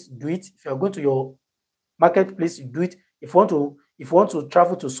your office, do it. If you are going to your marketplace, do it. If you want to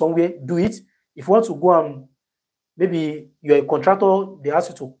travel to somewhere, do it. If you want to go and maybe you're a contractor, they ask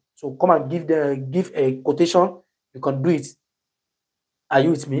you to come and give a quotation, you can do it. Are you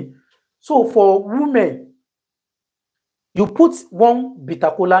with me? So for women, you put one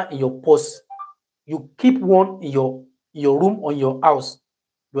bitakula in your purse. You keep one in your room or in your house.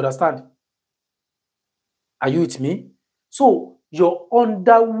 You understand? Are you with me? So your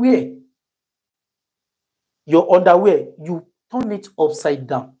underwear, you turn it upside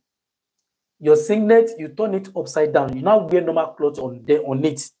down. Your singlet, you turn it upside down. You now wear normal clothes on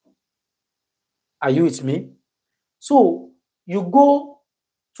it. Are you with me? So you go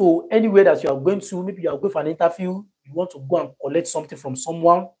to anywhere that you are going to, maybe you are going for an interview, you want to go and collect something from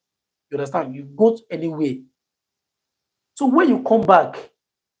someone, you understand? You go to anywhere. So when you come back,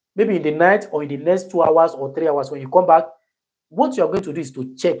 maybe in the night or in the next 2 hours or 3 hours, when you come back, what you are going to do is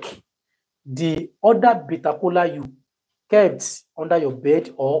to check the other bitter kola you kept under your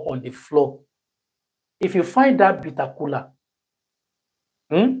bed or on the floor. If you find that bitter kola,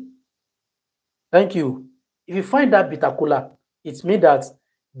 thank you. If you find that bitter kola, it means that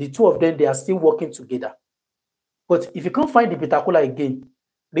the two of them, they are still working together. But if you can't find the bitter kola again,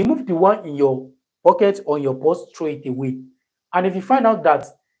 remove the one in your pocket or in your purse, throw it away. And if you find out that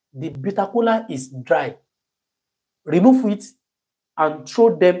the bitter kola is dry, remove it and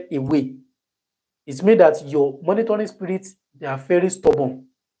throw them away. It means that your monitoring spirits, they are very stubborn.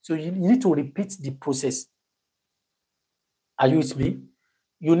 So you need to repeat the process. Are you with me?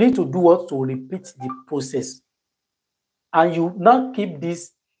 You need to do what? To repeat the process. And you now keep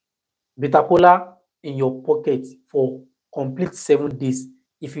this bitter kola in your pocket for complete 7 days.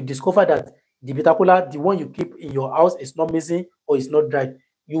 If you discover that the bitter kola, the one you keep in your house, is not missing or is not dry,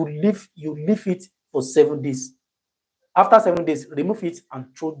 you leave it for 7 days. After 7 days, remove it and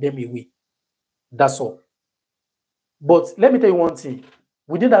throw them away. That's all. But let me tell you one thing.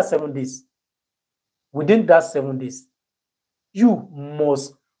 Within that 7 days, you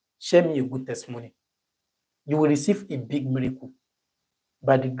must share me a good testimony. You will receive a big miracle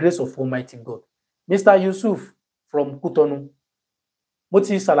by the grace of Almighty God. Mr. Yusuf from Kutonu, mo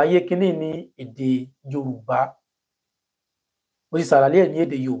ti ṣàlàyé kíní ní èdè Yorùbá.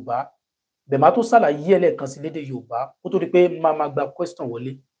 Bẹ̀ máa tó ṣàlàyé ẹlẹ́ẹ̀kan sí lédè Yorùbá kó tó di pé máa gba question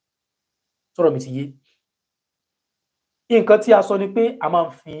wọlé. Sọ̀rọ̀ mi ti yé. Nǹkan tí a sọ ni pé a máa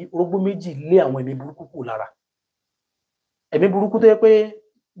ń fi orógbó méjì lé àwọn ẹ̀mí burúkú kù lára. Ẹ̀mí burúkú tó yẹ pé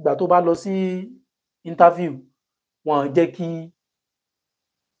ìgbà tó bá lọ sí interview, wọ́n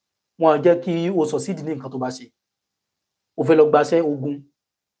jẹ́ kí o succeed ní nǹkan tó bá ṣe. O fẹ́ lọ gbaṣẹ́ ogun.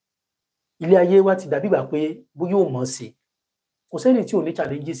 Ilé ayé wa ti dàbí ìgbà pé bóyá o mọ̀ ṣe. Kò sẹ́ni tí ò ní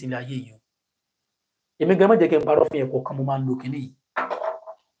challenges ilé ayé yìí. Èmi gan má jẹ́ kí n parọ́ fún ẹ̀kọ́ kan, mo máa ń lo kíní yìí.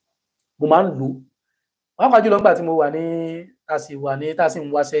 Mo máa ń lò. Wọ́n pàjù lọ nígbà tí mo wà ní tá sì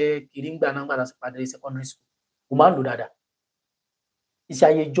ń wáṣẹ́ kiri ń gbà náà nígbà tá sì padà secondary school. Mo máa ń lò dáadáa. Iṣẹ́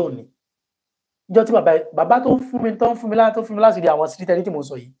ayé John ni. Ìjọ tí bàbá tó fún mi láti rí àwọn street ẹni tí mo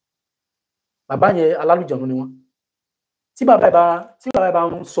sọ yìí. Bàbá yẹn alálùjọ̀nù ni wọ́n. Tí bàbá bá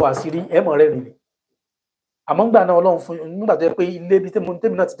ń sọ àṣírí, ẹ mọ̀ rẹ́rìn ni. Àmọ́ ńgbà náà Ọlọ́run fún nígbà tó yẹ pé ilé bí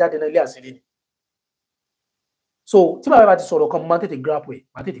tèmi náà ti jáde náà ilé àṣírí ni. So tí bàbá bá ti sọ̀rọ̀ kan, mo máa ń tètè grab ẹ̀,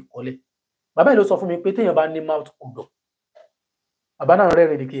 máa tètè kọ́lẹ̀. Bàbá yìí ló sọ fún mi pé téèyàn bá ní mouth odor, bàbá náà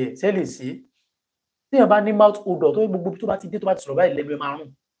rẹ́rìn ni kí ẹ ṣe lè ṣe. Téèyàn bá ní mouth odor tó gbogbo tó bá ti sọ̀rọ̀ báyìí lẹ́gbẹ̀ẹ́ máa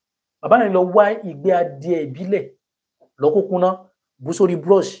rùn. Bàbá náà lọ wá ìgbẹ́ adìẹ ìbílẹ̀ lọ́kúnkúnná, bú sórí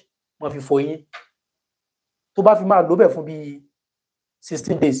brush, wọ́n fi fọ eyín. Tó bá fi máa lò bẹ̀ fún bí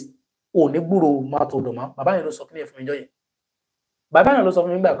 16 days, ò ní gbúrò mouth odor mọ́. Bàbá yẹn ló sọ kíni ẹ̀ fún mi jọ́ yẹn. Bàbá náà ló sọ fún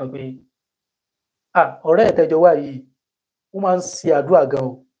mi nígbà kan pé ọ̀rẹ́ ẹ̀ tẹ́jọ wá yìí, ó máa ń ṣe àdúrà gan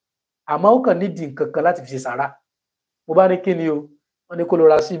o, àmọ́ ó kàn nídìí nǹkan kan láti fi ṣe sàrà. Mo bá ní kí ni o, wọ́n ní kó lọ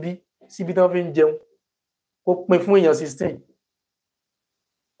ra síbí tí wọ́n fi ń jẹun, kó pín fún èèyàn 16.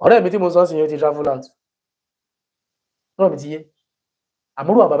 Ọ̀rẹ́ mi tí mo sọ sí yẹn ti travel out. Sọ̀rọ̀ mi ti yé.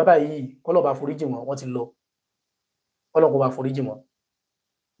 Àmúrò àwọn bàbá yìí kọ́lọ̀ bá foríjì wọn, wọ́n ti lọ. Kọ́lọ̀ kó bá foríjì wọn.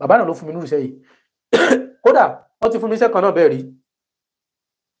 Bàbá náà ló fún mi nírú iṣẹ́ yìí. Kódà wọ́n ti fún mi iṣẹ́ kan náà bẹ́ẹ̀ rí.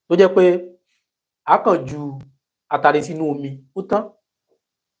 Tó jẹ́ pé a kàn ju àtàrí sínú omi, ó tán.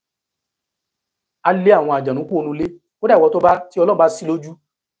 A lé àwọn àjànú kúrò nínú ilé. Kódà ìwọ tí Ọlọ́run bá sí lójú,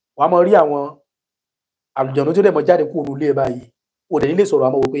 wàá máa rí àwọn àlùjànnú tó dẹ̀ mọ́ jáde kúrò nínú ilé ẹ báyìí. O dẹ̀ nílé sọ̀rọ̀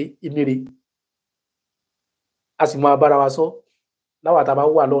àmọ́ wò pé ìmire. A sì máa bára wa sọ. Láwọn àtàbá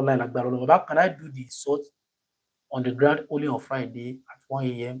wà online lágbára Ọlọ́run. Bàbá, can I do the salt on the ground only on Friday at 1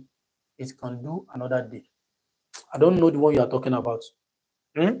 a.m.? It can do another day. I don't know the one you are talking about.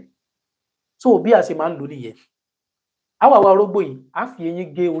 So bí a ṣe máa ń lò nìyẹn. Àwa wa orógbó yìí, a fi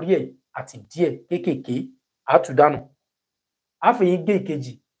eyín gé orí ẹ̀ àti díẹ̀ kéékèèké, a tú dànù. A fi eyín gé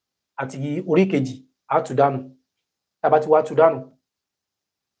ìkejì àti orí kejì, a tú dànù. Tá bá ti wá tú dànù,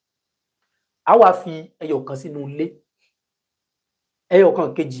 a wá fi ẹyọ kan sínú ilé. Ẹyọ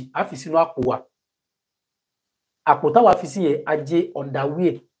kan kejì a fi sínú àpò wa. Àpò tá wá fi sí yẹn a jẹ́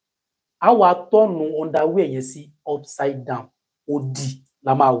underwear. A wá tọ́nu underwear yẹn sí upside down. Òdì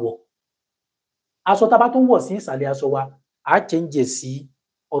la máa wọ̀. Aṣọ tá bá tó wọ̀ sí ìsàlẹ̀ aṣọ wa, a change sí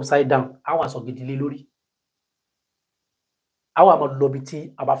upside down. A wá sọ gidi lé lórí. A wá máa lọ bí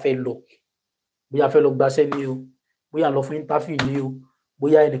tí a bá fẹ́ lọ. Bóyá fẹ́ lọ gbaṣẹ́ ni o, bóyá lọ fún interview ni o,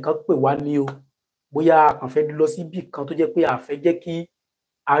 bóyá ẹnìkan pè wá ní o, bóyá a kàn fẹ́ lọ síbì kan tó jẹ́ pé a fẹ́ jẹ́ kí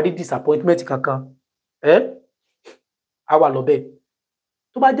a rí disappointment kankan. A wá lọ bẹ́ẹ̀.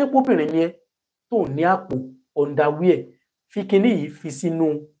 Tó bá jẹ́ póbìnrin ni ẹ́ tó ní àpò underwear, fi kíní yìí fi sínú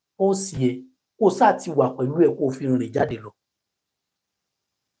pọ́ọ̀sì ẹ kó sáà ti wà pẹ̀lú ẹ kó fi rìn jáde lọ.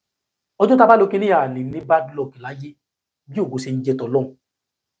 Ọjọ́ tá bá lókè ní àní ní bad luck láyé bí ògo ṣe ń jẹ tọlọ́hun.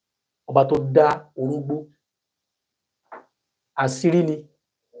 Ọba tó dá orógbó àṣírí ni.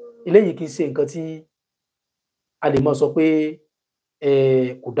 Eléyìí kì í ṣe nǹkan tí a lè mọ sọ pé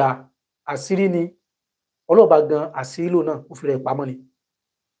kò dáa. Àṣírí ni. Ọlọ́ọ̀bá gan àṣírí lò náà ó fi rẹ̀ pamọ́ ni.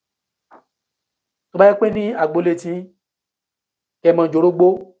 Tó bá yẹ pé ní agboolé tí kẹ́ mọ jorógbó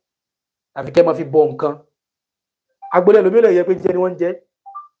tàbí kẹ́ mọ fi bọ nǹkan, agboolé ẹlòmíì lè yẹ pé jẹ ni wọ́n ń jẹ.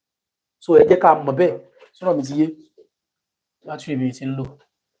 So ẹ jẹ́ ká mọ̀ bẹ́ẹ̀. Sọ́nà mi ti yé. Bátìrì mi ti ń lò.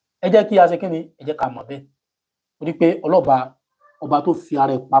 Ẹ jẹ́ kí a ṣe kí ni? Ẹ jẹ́ ká mọ̀ bẹ́ẹ̀. Torí pé Ọlọ́ọ̀bá ọba tó fi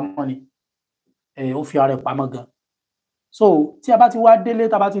ara ẹ̀ pamọ́ ni. Ó fi ara ẹ̀ pamọ́ gan. So tí a bá ti wá délé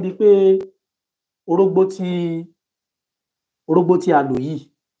tá a bá ti rí pé orógbó tí a lò yìí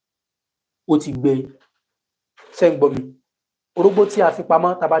ó ti gbẹ. Ṣé ń gbọ́ mi? Orógbó tí a fi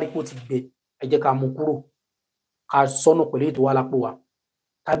pamọ́ tá a bá rí pé ó ti gbẹ, ẹ jẹ́ ká mú kúrò. Ká sọ́nù pẹ̀lú ètò wa lápò wa.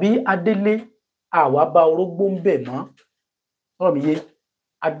 Tàbí adélé àwa bá orógbó ń bẹ̀ mọ́. Sọ̀rọ̀ mi yé.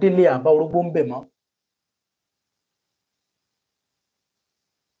 Adélé àbá orógbó ń bẹ̀ mọ́.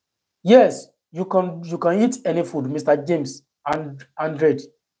 Yes, you can eat any food, Mr. James 100.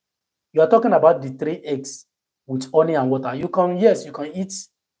 You are talking about the 3 eggs with honey and water. You can eat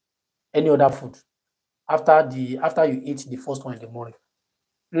any other food after you eat the first one in the morning.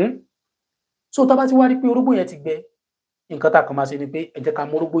 So tá bá ti wá rí pé orógbó yẹn ti gbẹ, nǹkan tá kàn máa ṣe ni pé ẹ jẹ́ ká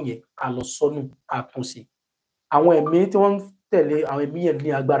mú orógbó yẹn ká lọ sọ́nù ká tún ṣe. Àwọn ẹ̀mí tí wọ́n ń tẹ̀lé àwọn ẹ̀mí yẹn ní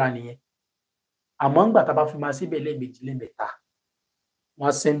agbára nìyẹn. Àmọ́ ńgbà tá bá fi máa síbẹ̀ lẹ́ẹ̀mejì lẹ́ẹ̀mẹ́ta,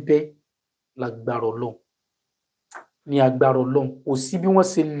 wọ́n sẹ́ńpẹ́ lágbára Ọlọ́run. Ní agbára Ọlọ́run kò sí bí wọ́n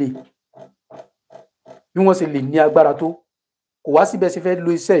ṣe lè ní agbára tó, kò wá síbẹ̀ ṣe fẹ́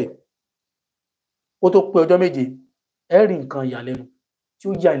lo iṣẹ́ yìí ó tó pé ọjọ́ méje ẹ rí nǹkan ìyàlẹ́nu tí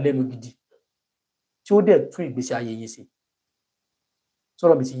ó yà lẹ́nu gidi tí ó dẹ̀ tún ìgbésí ayé yín ṣe.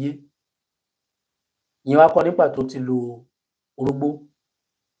 Sọ̀rọ̀ mi ti yé. Ìyẹn wá kọ́ nípa tó ti lo orógbó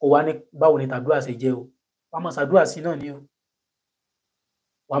kó wá ní báwo ni tàdúrà ṣe jẹ́ o. Wàá máa ṣàdúrà sí náà ni o.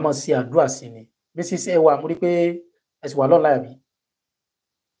 Wàá máa ṣe àdúrà sí ni. Mrs. Ewa mo rí pé ẹ sì wà lọ́nà àbí.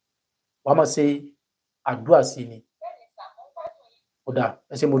 Wàá máa ṣe àdúrà sí ni. Ó dáa,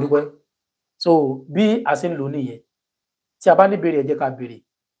 ẹ ṣé mo dúpẹ́. So bí a ṣe ń lò nìyẹn. Tí a bá ní ìbéèrè ẹ jẹ́ ká béèrè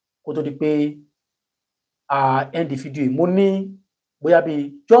kó tó di pé end the video yìí. Mo ní bóyá bí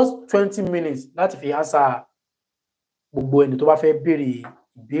just 20 minutes láti fi answer gbogbo ẹni tó bá fẹ́ béèrè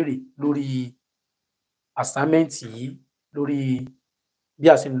ìbéèrè lórí assignment yìí, lórí bí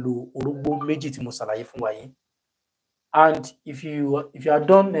a ṣe ń lo orógbó méjì tí mo ṣàlàyé fún wa yìí. And if you are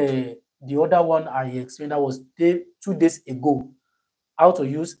done the other one I explained, that was 2 days ago, how to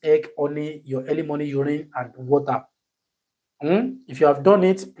use egg, honey, your early morning urine and water. If you have done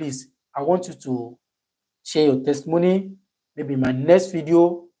it, please, I want you to share your testimony. Maybe in my next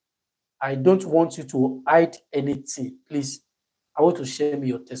video, I don't want you to hide anything. Please, I want to share me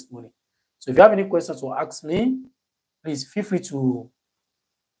your testimony. So if you have any questions to ask me, please feel free to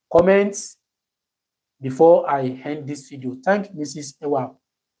comment before I end this video. Thank you, Mrs. Ewa.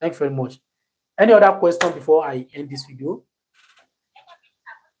 Thank you very much. Any other question before I end this video?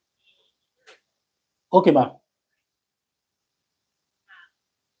 Okay, ma.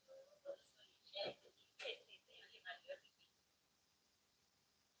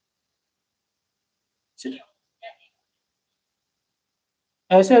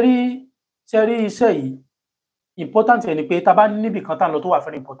 Ṣé rí iṣẹ́ yìí important ẹni pé tá bá níbi kan tá lọ tó wà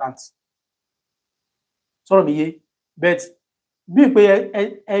very important. Sọ̀rọ̀ mi yé. But bí pé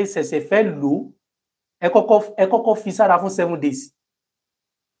ẹ ṣẹ̀ṣẹ̀ fẹ́ lò ẹ kọ́kọ́ fi sára fún 7 days.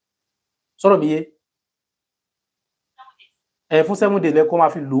 Sọ̀rọ̀ mi yé. Fún 7 days lẹ kó máa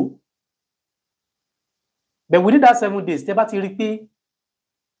fi lò. But within that 7 days tẹ́ bá ti rí pé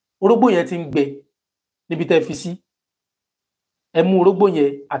orógbó yẹn ti ń gbẹ níbi tẹ́ fi sí, ẹ mú orógbó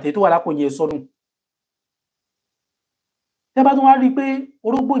yẹn àti tó wà lápò yẹn sọnù. Tẹ́ bá tún wá rí pé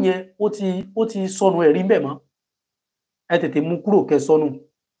orógbó yẹn ó ti sọnù ẹ rí ńbẹ̀ mọ́, ẹ tètè mú kúrò kẹ́ sọnù.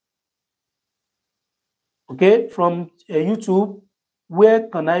 Okay, from YouTube, where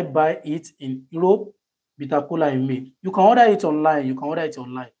can I buy it in Europe? Bitter Kola in May. You can order it online.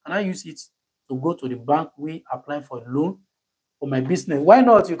 Can I use it to go to the bank we apply for a loan for my business? Why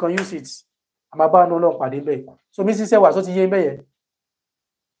not? You can use it. I'm about no long pàdé bẹ́ẹ̀. So Mrs. Ewa so ti yé ńbẹ̀ yẹn.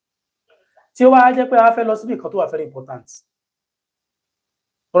 Tí ó wá jẹ́ pé a fẹ́ lọ síbi kan tó wà very important.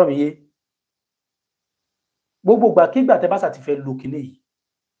 Ọ̀rọ̀ mi yé. Gbogbo ìgbàkígbà tẹ́ bá sà ti fẹ́ lò kíní yìí,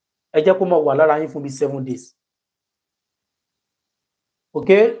 ẹ jẹ́ kó máa wà lára yín fún bí 7 days.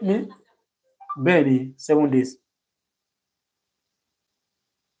 Okay? Bẹ́ẹ̀ ni 7 days.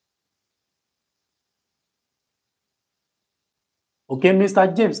 Okay,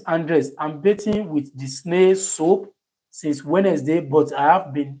 Mr. James Andres, I'm bathing with the snail soap since Wednesday, but I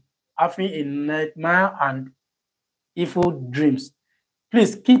have been having a nightmare and evil dreams.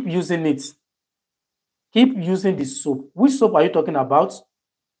 Please keep using it. Keep using the soap. Which soap are you talking about?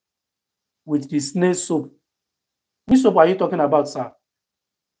 With the snail soap. Which soap are you talking about, sir?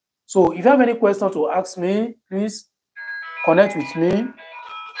 So if you have any question to ask me, please connect with me.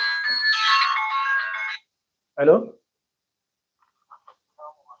 Hello?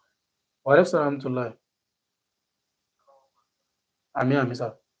 Wa alaikum salam to lie. Ami,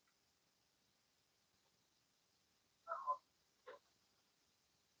 sir.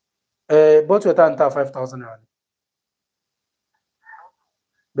 Bottle water and 5,000 naira.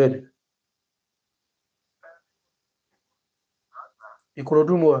 Bẹ́ẹ̀ni.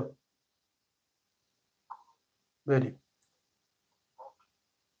 Ìkòròdú mo wà. Bẹ́ẹ̀ni.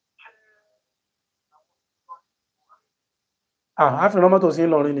 A fi rán mọ́tò sí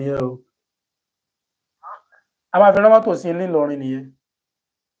Ìlọrin nìyẹn o. A máa fi rán mọ́tò sí Ìlọrin nìyẹn.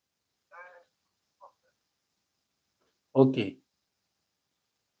 Okay.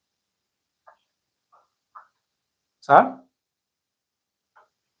 Sir?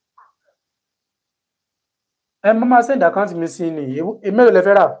 Mo máa send account mi sí ni. Mélòó lẹ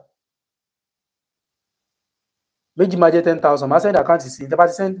fẹ́ rà? Méjì máa jẹ́ 10,000. Máa send account sí. Tẹ́ bá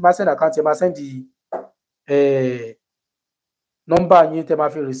ti send account, ẹ máa send number yín tẹ́ máa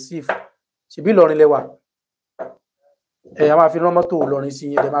fi receive. Ṣebí Ìlọrin lẹ wà. A máa fi rán mọ́tò Ìlọrin sí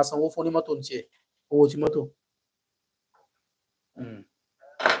yín. Ẹ máa sanwó fún ní mọ́tò ní tiẹ̀. Owó ti mọ́tò.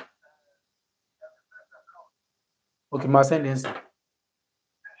 Okay, máa send ẹ̀ sí.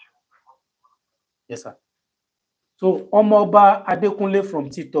 Yes, sir. So, Omoba Adekunle from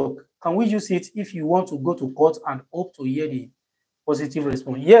TikTok, can we use it if you want to go to court and hope to hear the positive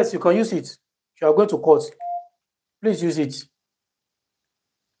response? Yes, you can use it. If you are going to court, please use it.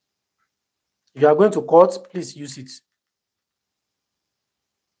 If you are going to court, please use it.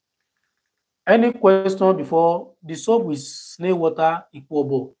 Any question before the soap with snail water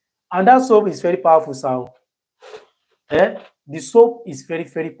equable? And that soap is very powerful, sir. The soap is very,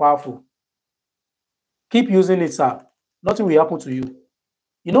 very powerful. Keep using it, sir. Nothing will happen to you.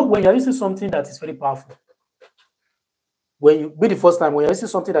 You know, when you're using something that is very powerful, when you be the first time, when you're using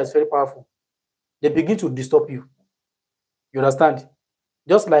something that is very powerful, they begin to disturb you. You understand?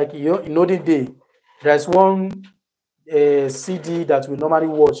 Just like in olden day, there's one CD that we normally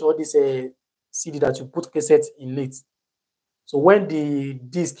watch, or this CD that you put cassette in it. So when the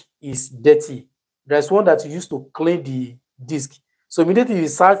disc is dirty, there's one that you use to clean the disc. So immediately you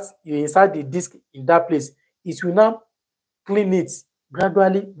insert the disc in that place, it will now clean it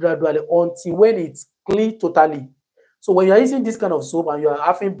gradually until when it's clean totally. So when you're using this kind of soap and you are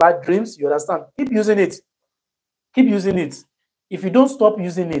having bad dreams, you understand, keep using it. Keep using it. If you don't stop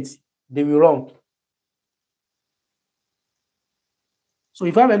using it, they will run. So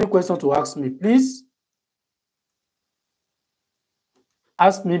if you have any question to ask me, please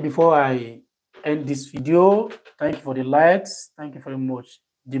ask me before I end this video. Thank you for the likes. Thank you very much.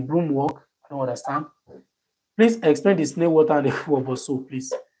 The broom work, I don't understand. Please explain the snail water and the rubber soap,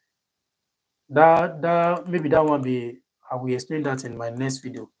 please. Maybe that one I will explain that in my next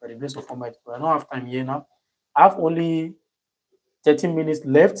video by the grace of Almighty. I don't have time here now. I have only 13 minutes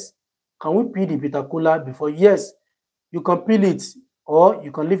left. Can we peel the bitter Kola before? Yes, you can peel it or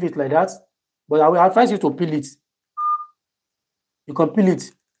you can leave it like that. But I will advise you to peel it. You can peel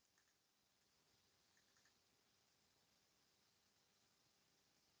it.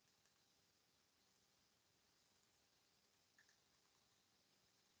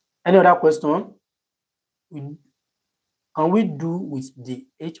 Any other question? Can we do with the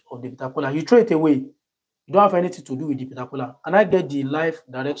edge of the bitter Kola? You throw it away. You don't have anything to do with the bitter Kola. Can I get the live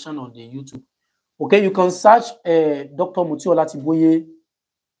direction on the YouTube? Okay, you can search Dr. Mutiu Olatiboye.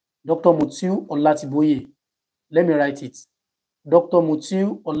 Dr. Mutiu Olatiboye. Let me write it. Dr.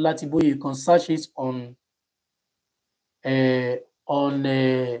 Mutiu Olatiboye. You can search it on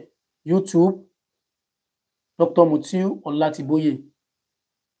YouTube. Dr. Mutiu Olatiboye.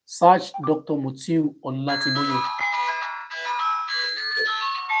 Search Dr. Mutiu Olatiboye.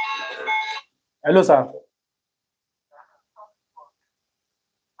 Hello, sir.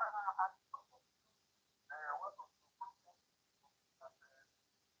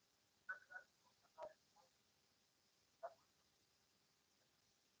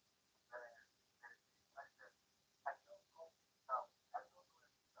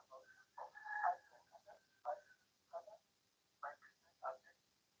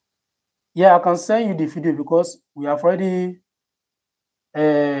 Yeah, I can send you the video because we have already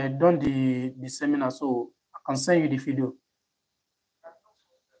done the seminar, so I can send you the video.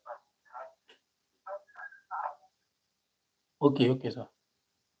 Okay, sir.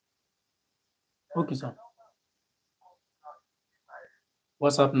 Okay, sir.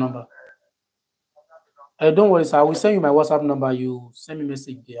 WhatsApp number. Don't worry, sir. I will send you my WhatsApp number. You send me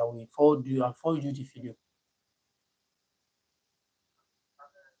message there. I will forward you. I'll forward you the video.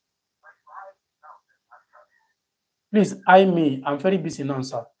 Please, eye me. I'm very busy now,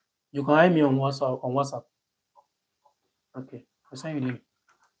 sir. You can eye me on WhatsApp. Okay, I'll send you the.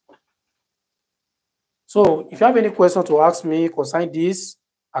 So, if you have any question to ask me concerning this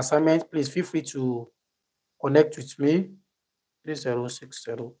assignment, please feel free to connect with me.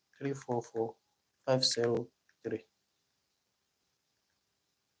 3060-344-503.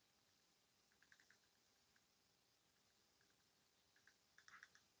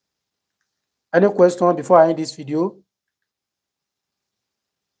 Any question before I end this video?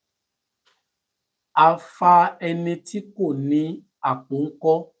 Afa ẹni tí kò ní àpò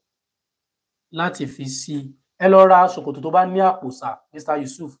ńkọ́ láti fi sí i. Ẹ lọ ra ṣòkòtò tó bá ní àpò sà, Mr.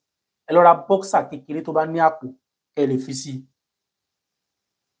 Yusuf. Ẹ lọ ra bọ́ksà kékeré tó bá ní àpò kẹ́ lè fi sí i.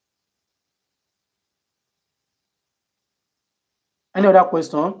 Any other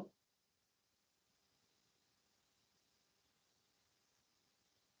question?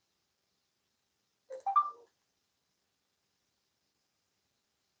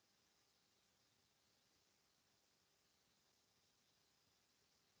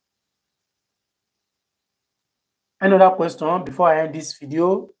 Any other question before I end this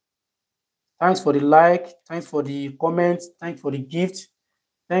video? Thanks for the like. Thanks for the comments. Thanks for the gift.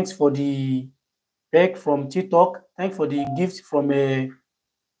 Thanks for the back from TikTok. Thanks for the gift from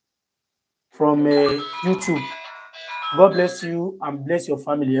YouTube. God bless you and bless your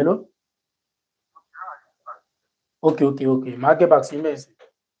family. Hello? Okay. I'll get back to you.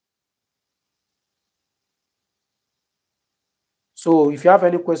 So if you have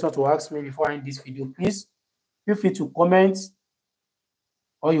any question to ask me before I end this video, please feel free to comment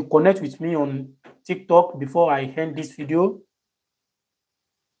or you connect with me on TikTok before I end this video.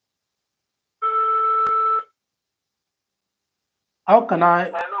 How can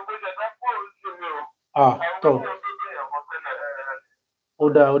I? So.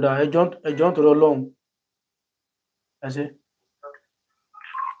 Hold on. I don't roll long. I say.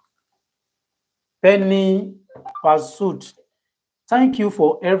 Penny Pursuit. Thank you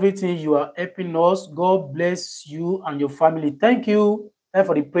for everything you are helping us. God bless you and your family. Thank you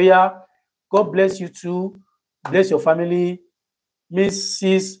for the prayer. God bless you too. Bless your family.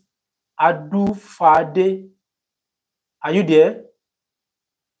 Mrs. Adufade. Are you there?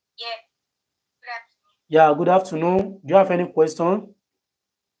 Yeah, good afternoon. Do you have any question?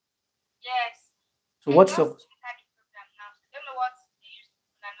 Yes. So what's your...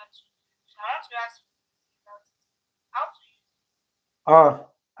 I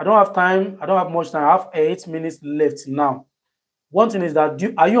don't have time. I don't have much time. I have 8 minutes left now. One thing is that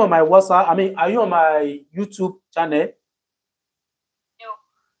are you on my WhatsApp? Are you on my YouTube channel? No.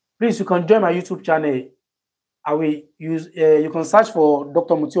 Please, you can join my YouTube channel. I will use. You can search for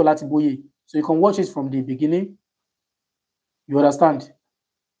Dr. Mutiu Olatiboye, so you can watch it from the beginning. You understand? Okay.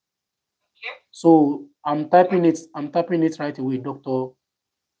 So I'm typing it. Right away, Dr.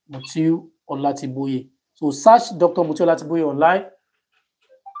 Mutiu Olatiboye. So search Dr. Mutiu Olatiboye online.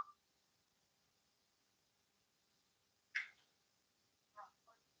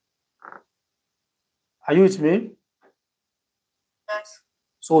 Are you with me? Yes.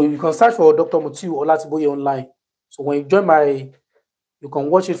 So you can search for Dr. Mutiu Olatiboye online. So when you join you can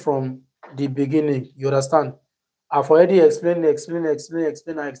watch it from the beginning. You understand? I've already explained. I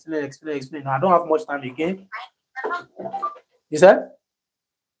don't have much time again. You said?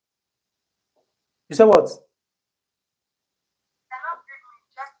 You said what?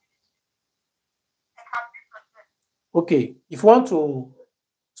 Okay. If you want to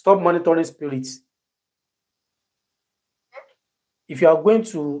stop monitoring spirits, if you are going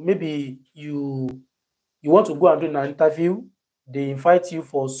to, maybe you want to go and do an interview, they invite you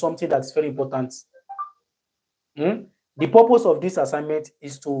for something that's very important. The purpose of this assignment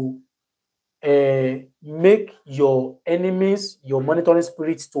is to make your enemies, your monitoring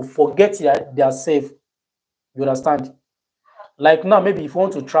spirits, to forget their self. You understand? Like now, maybe if you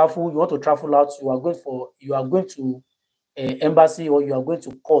want to travel out, you are going to embassy or you are going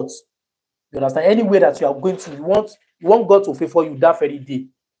to court. You understand? Anywhere that you are going to, you want God to favor you that very day.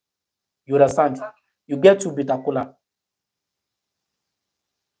 You understand? You get to bitter cola.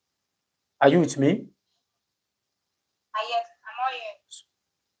 Are you with me? Yes, I'm all here.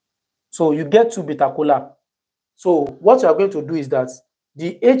 So you get to bitter cola. So what you are going to do is that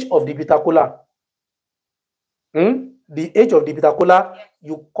the age of the bitter cola,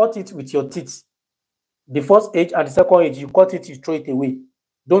 you cut it with your teeth. The first edge and the second edge, you cut it, you throw it away.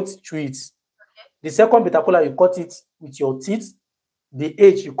 Don't chew it. The second bitter kola, you cut it with your teeth. The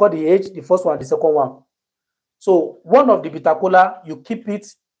edge, you cut the edge, the first one, the second one. So one of the bitter kola, you keep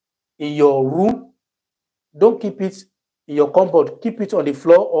it in your room. Don't keep it in your cupboard. Keep it on the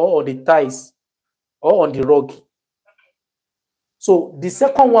floor or on the tiles or on the rug. So the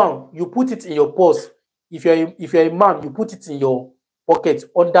second one, you put it in your purse. If you're a man, you put it in your pocket,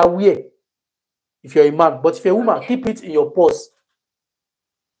 underwear. If you're a man, but if you're a woman, keep it in your purse.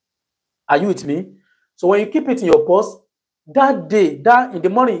 Are you with me? So when you keep it in your purse, that day, that in the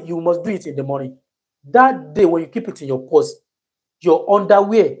morning, you must do it in the morning. That day when you keep it in your purse, your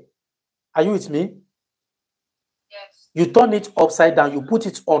underwear, are you with me? Yes. You turn it upside down, you put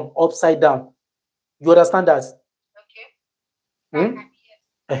it on upside down. You understand that? Okay.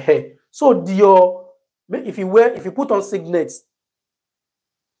 Yes. So if you put on signets,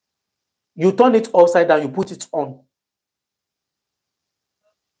 you turn it upside down, you put it on.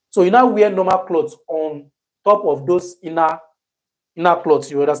 So you now wear normal clothes on top of those inner clothes.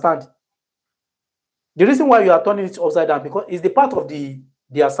 You understand? The reason why you are turning it upside down because it's the part of the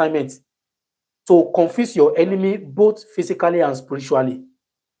assignment to confuse your enemy both physically and spiritually.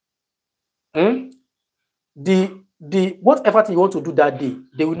 Whatever thing you want to do that day,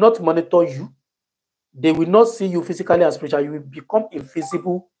 they will not monitor you. They will not see you physically and spiritually. You will become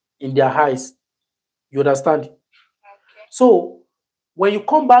invisible in their eyes. You understand? Okay. So when you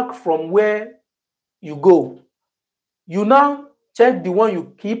come back from where you go, you now check the one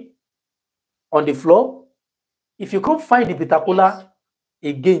you keep on the floor. If you can't find the bitter kola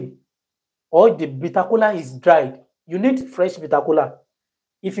again, or the bitter kola is dried, you need fresh bitter kola.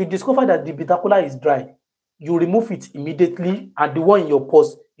 If you discover that the bitter kola is dry, you remove it immediately, and the one in your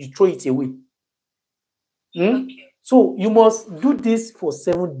purse, you throw it away. Okay. So you must do this for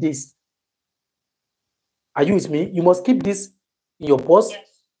 7 days. Are you with me? You must keep this in your purse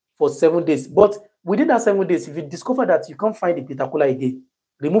for 7 days. But within that 7 days, if you discover that you can't find the bitter kola again,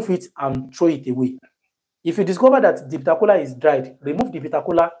 remove it and throw it away. If you discover that the bitter kola is dried, remove the bitter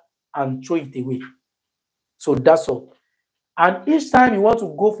kola and throw it away. So that's all. And each time you want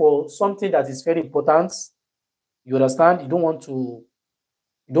to go for something that is very important, you understand? You don't want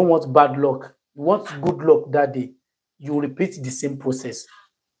bad luck. You want good luck that day. You repeat the same process.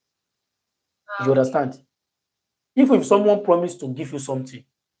 You understand? If someone promised to give you something,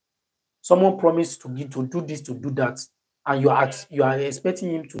 someone promised to do this, to do that, and you are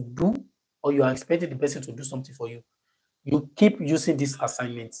expecting him to do, or you are expecting the person to do something for you, you keep using this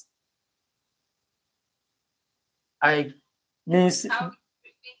assignment. I means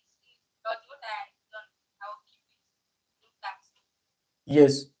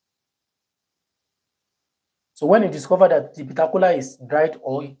yes. So when you discover that the bitter kola is dried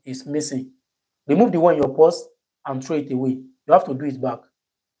or is missing, remove the one in your purse and throw it away. You have to do it back.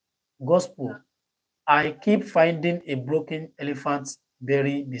 Gospel. I keep finding a broken elephant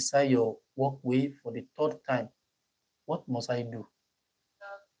berry beside your walkway for the 3rd time. What must I do?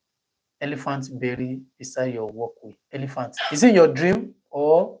 Elephant berry beside your walkway. Elephant. Is it in your dream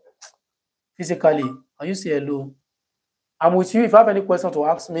or physically? Can you say hello? I'm with you. If you have any question to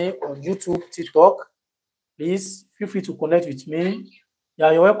ask me on YouTube, TikTok, please feel free to connect with me.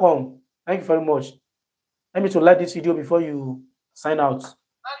 Yeah, you're welcome. Thank you very much. Let me to like this video before you sign out.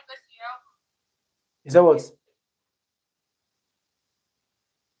 Is that what?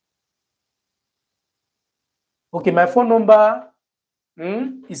 Okay, my phone number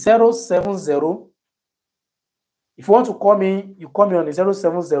is 070. If you want to call me, you call me on the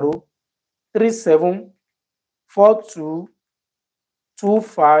 070 37 42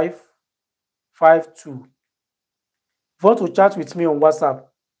 25 52. If you want to chat with me on WhatsApp,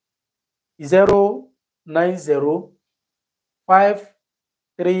 090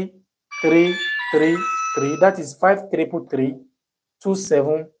 53333. That is 5333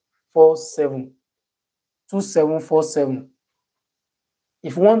 2747. 2747.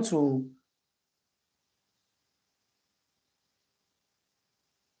 If you want to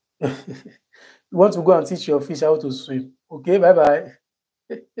go and teach your fish how to swim, okay, bye.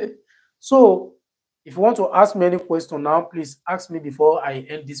 So if you want to ask me any question now, please ask me before I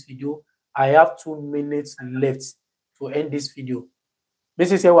end this video. I have 2 minutes left to end this video.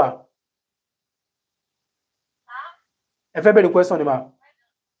 Mrs. Ewa, if you have any question, ma'am.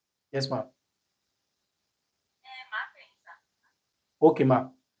 Yes, ma'am. Okay,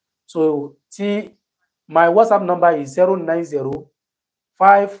 ma'am. So my WhatsApp number is 090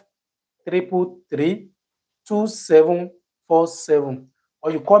 533 2747,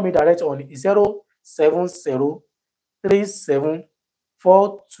 or you call me direct on 070 37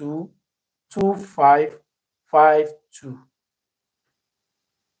 42 2552.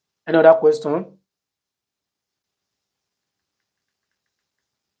 Any other question?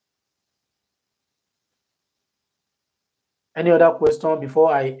 Any other question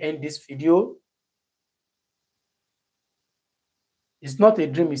before I end this video? It's not a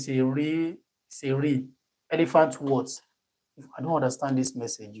dream, it's a real, elephant words. I don't understand this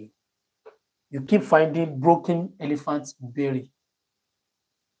message. You keep finding broken elephants buried.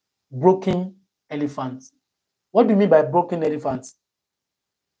 Broken elephants. What do you mean by broken elephants?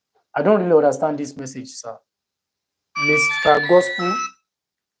 I don't really understand this message, sir. Mr. Gospel,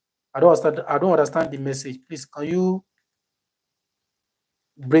 I don't understand the message. Please, can you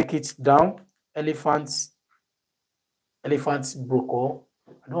break it down? Elephants broke.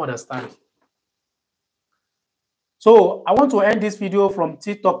 I don't understand. So I want to end this video from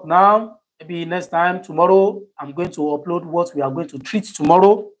TikTok now. Maybe next time, tomorrow, I'm going to upload what we are going to treat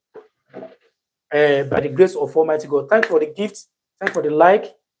tomorrow. By the grace of Almighty God. Thank you for the gift. Thank you for the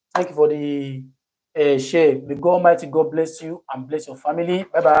like. Thank you for the share. May God Almighty God bless you and bless your family.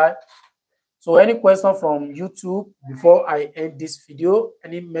 Bye-bye. So any question from YouTube before I end this video?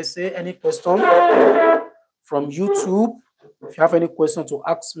 Any message, any question from YouTube? If you have any question to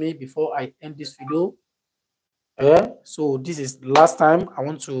ask me before I end this video. So this is the last time I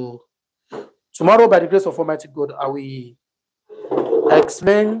want to. Tomorrow, by the grace of Almighty God, I will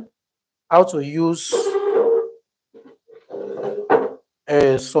explain how to use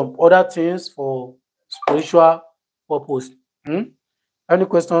some other things for spiritual purpose. Any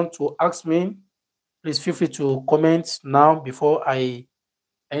question to ask me, please feel free to comment now before I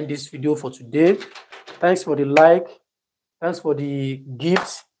end this video for today. Thanks for the like. Thanks for the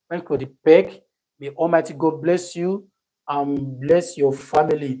gifts. Thanks for the peg. May Almighty God bless you and bless your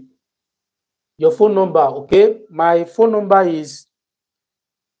family. Your phone number, okay? My phone number is,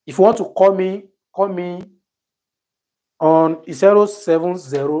 if you want to call me on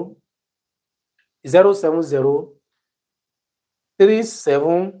 070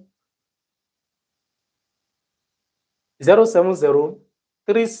 37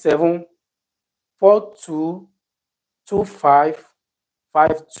 42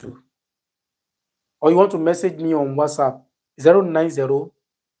 2552, or you want to message me on WhatsApp 090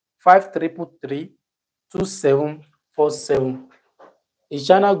 5333 2747. Is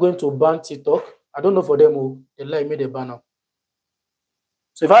China going to ban TikTok? I don't know for them. They like me the banner.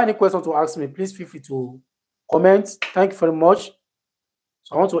 So if you have any question to ask me, please feel free to comment. Thank you very much.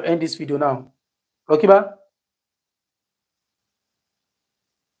 So I want to end this video now. Okay, bye.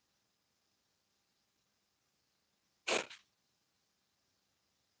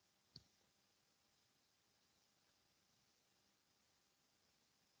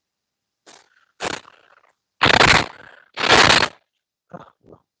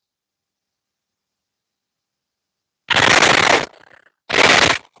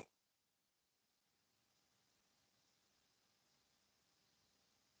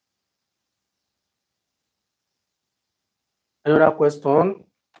 Another question?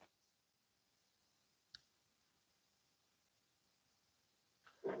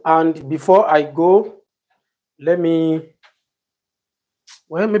 And before I go, let me,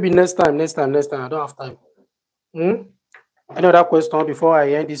 well, maybe next time. I don't have time. Any other question before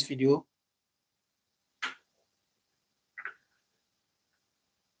I end this video?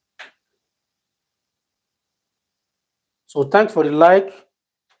 So thanks for the like,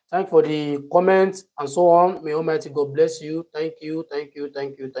 thanks for the comments and so on. May Almighty God bless you. Thank you. Thank you.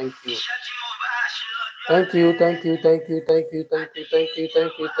 Thank you. Thank you. Thank you. Thank you. Thank you. Thank you. Thank you. Thank you.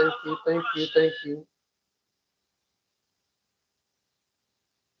 Thank you. Thank you. Thank you. Thank you.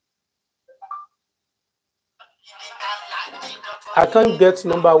 I can't get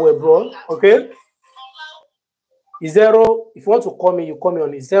number well, bro. Okay. Is 0. If you want to call me, you call me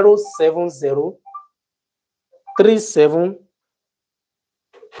on 070 37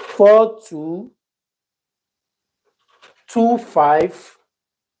 42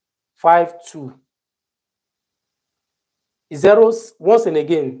 2552.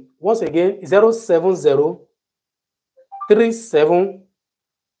 Once again 070 37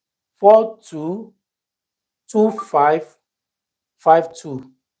 42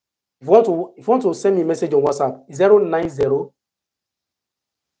 2552. If you want to send me a message on WhatsApp, 090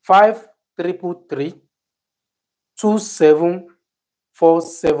 5333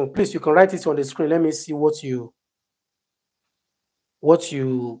 2747. Please, you can write it on the screen. Let me see what you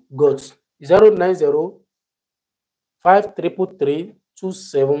got. 090 5333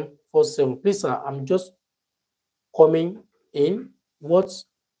 2747. Please, sir, I'm just coming in. What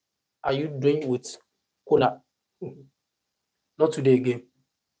are you doing with Kola? Not today again.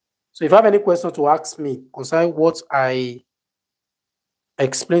 So if you have any question to ask me concerning what I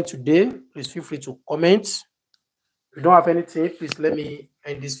explained today, please feel free to comment. If you don't have anything, please let me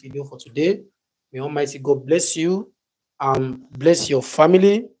end this video for today. May Almighty God bless you and bless your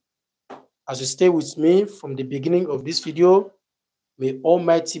family as you stay with me from the beginning of this video. May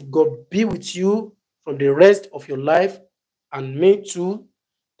Almighty God be with you from the rest of your life, and me too.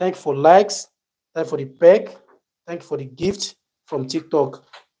 Thank you for likes, thank you for the peg, thank you for the gift from TikTok.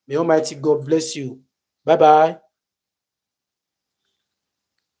 May Almighty God bless you. Bye-bye.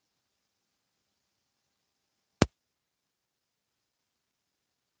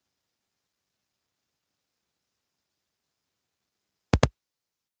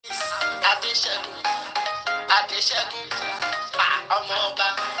 Adéṣẹ́gun ọmọ ọba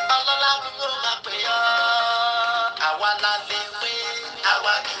ọlọ́lá ni yóò máa pè ọ́. Àwa la lè wé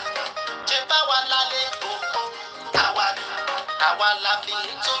àwa ni ṣé báwa la lè kókó àwa ni àwa la fi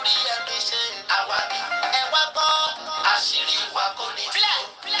nítorí ẹni ṣe àwa ni ẹ wá gbọ́ àṣírí wa kò ní tú.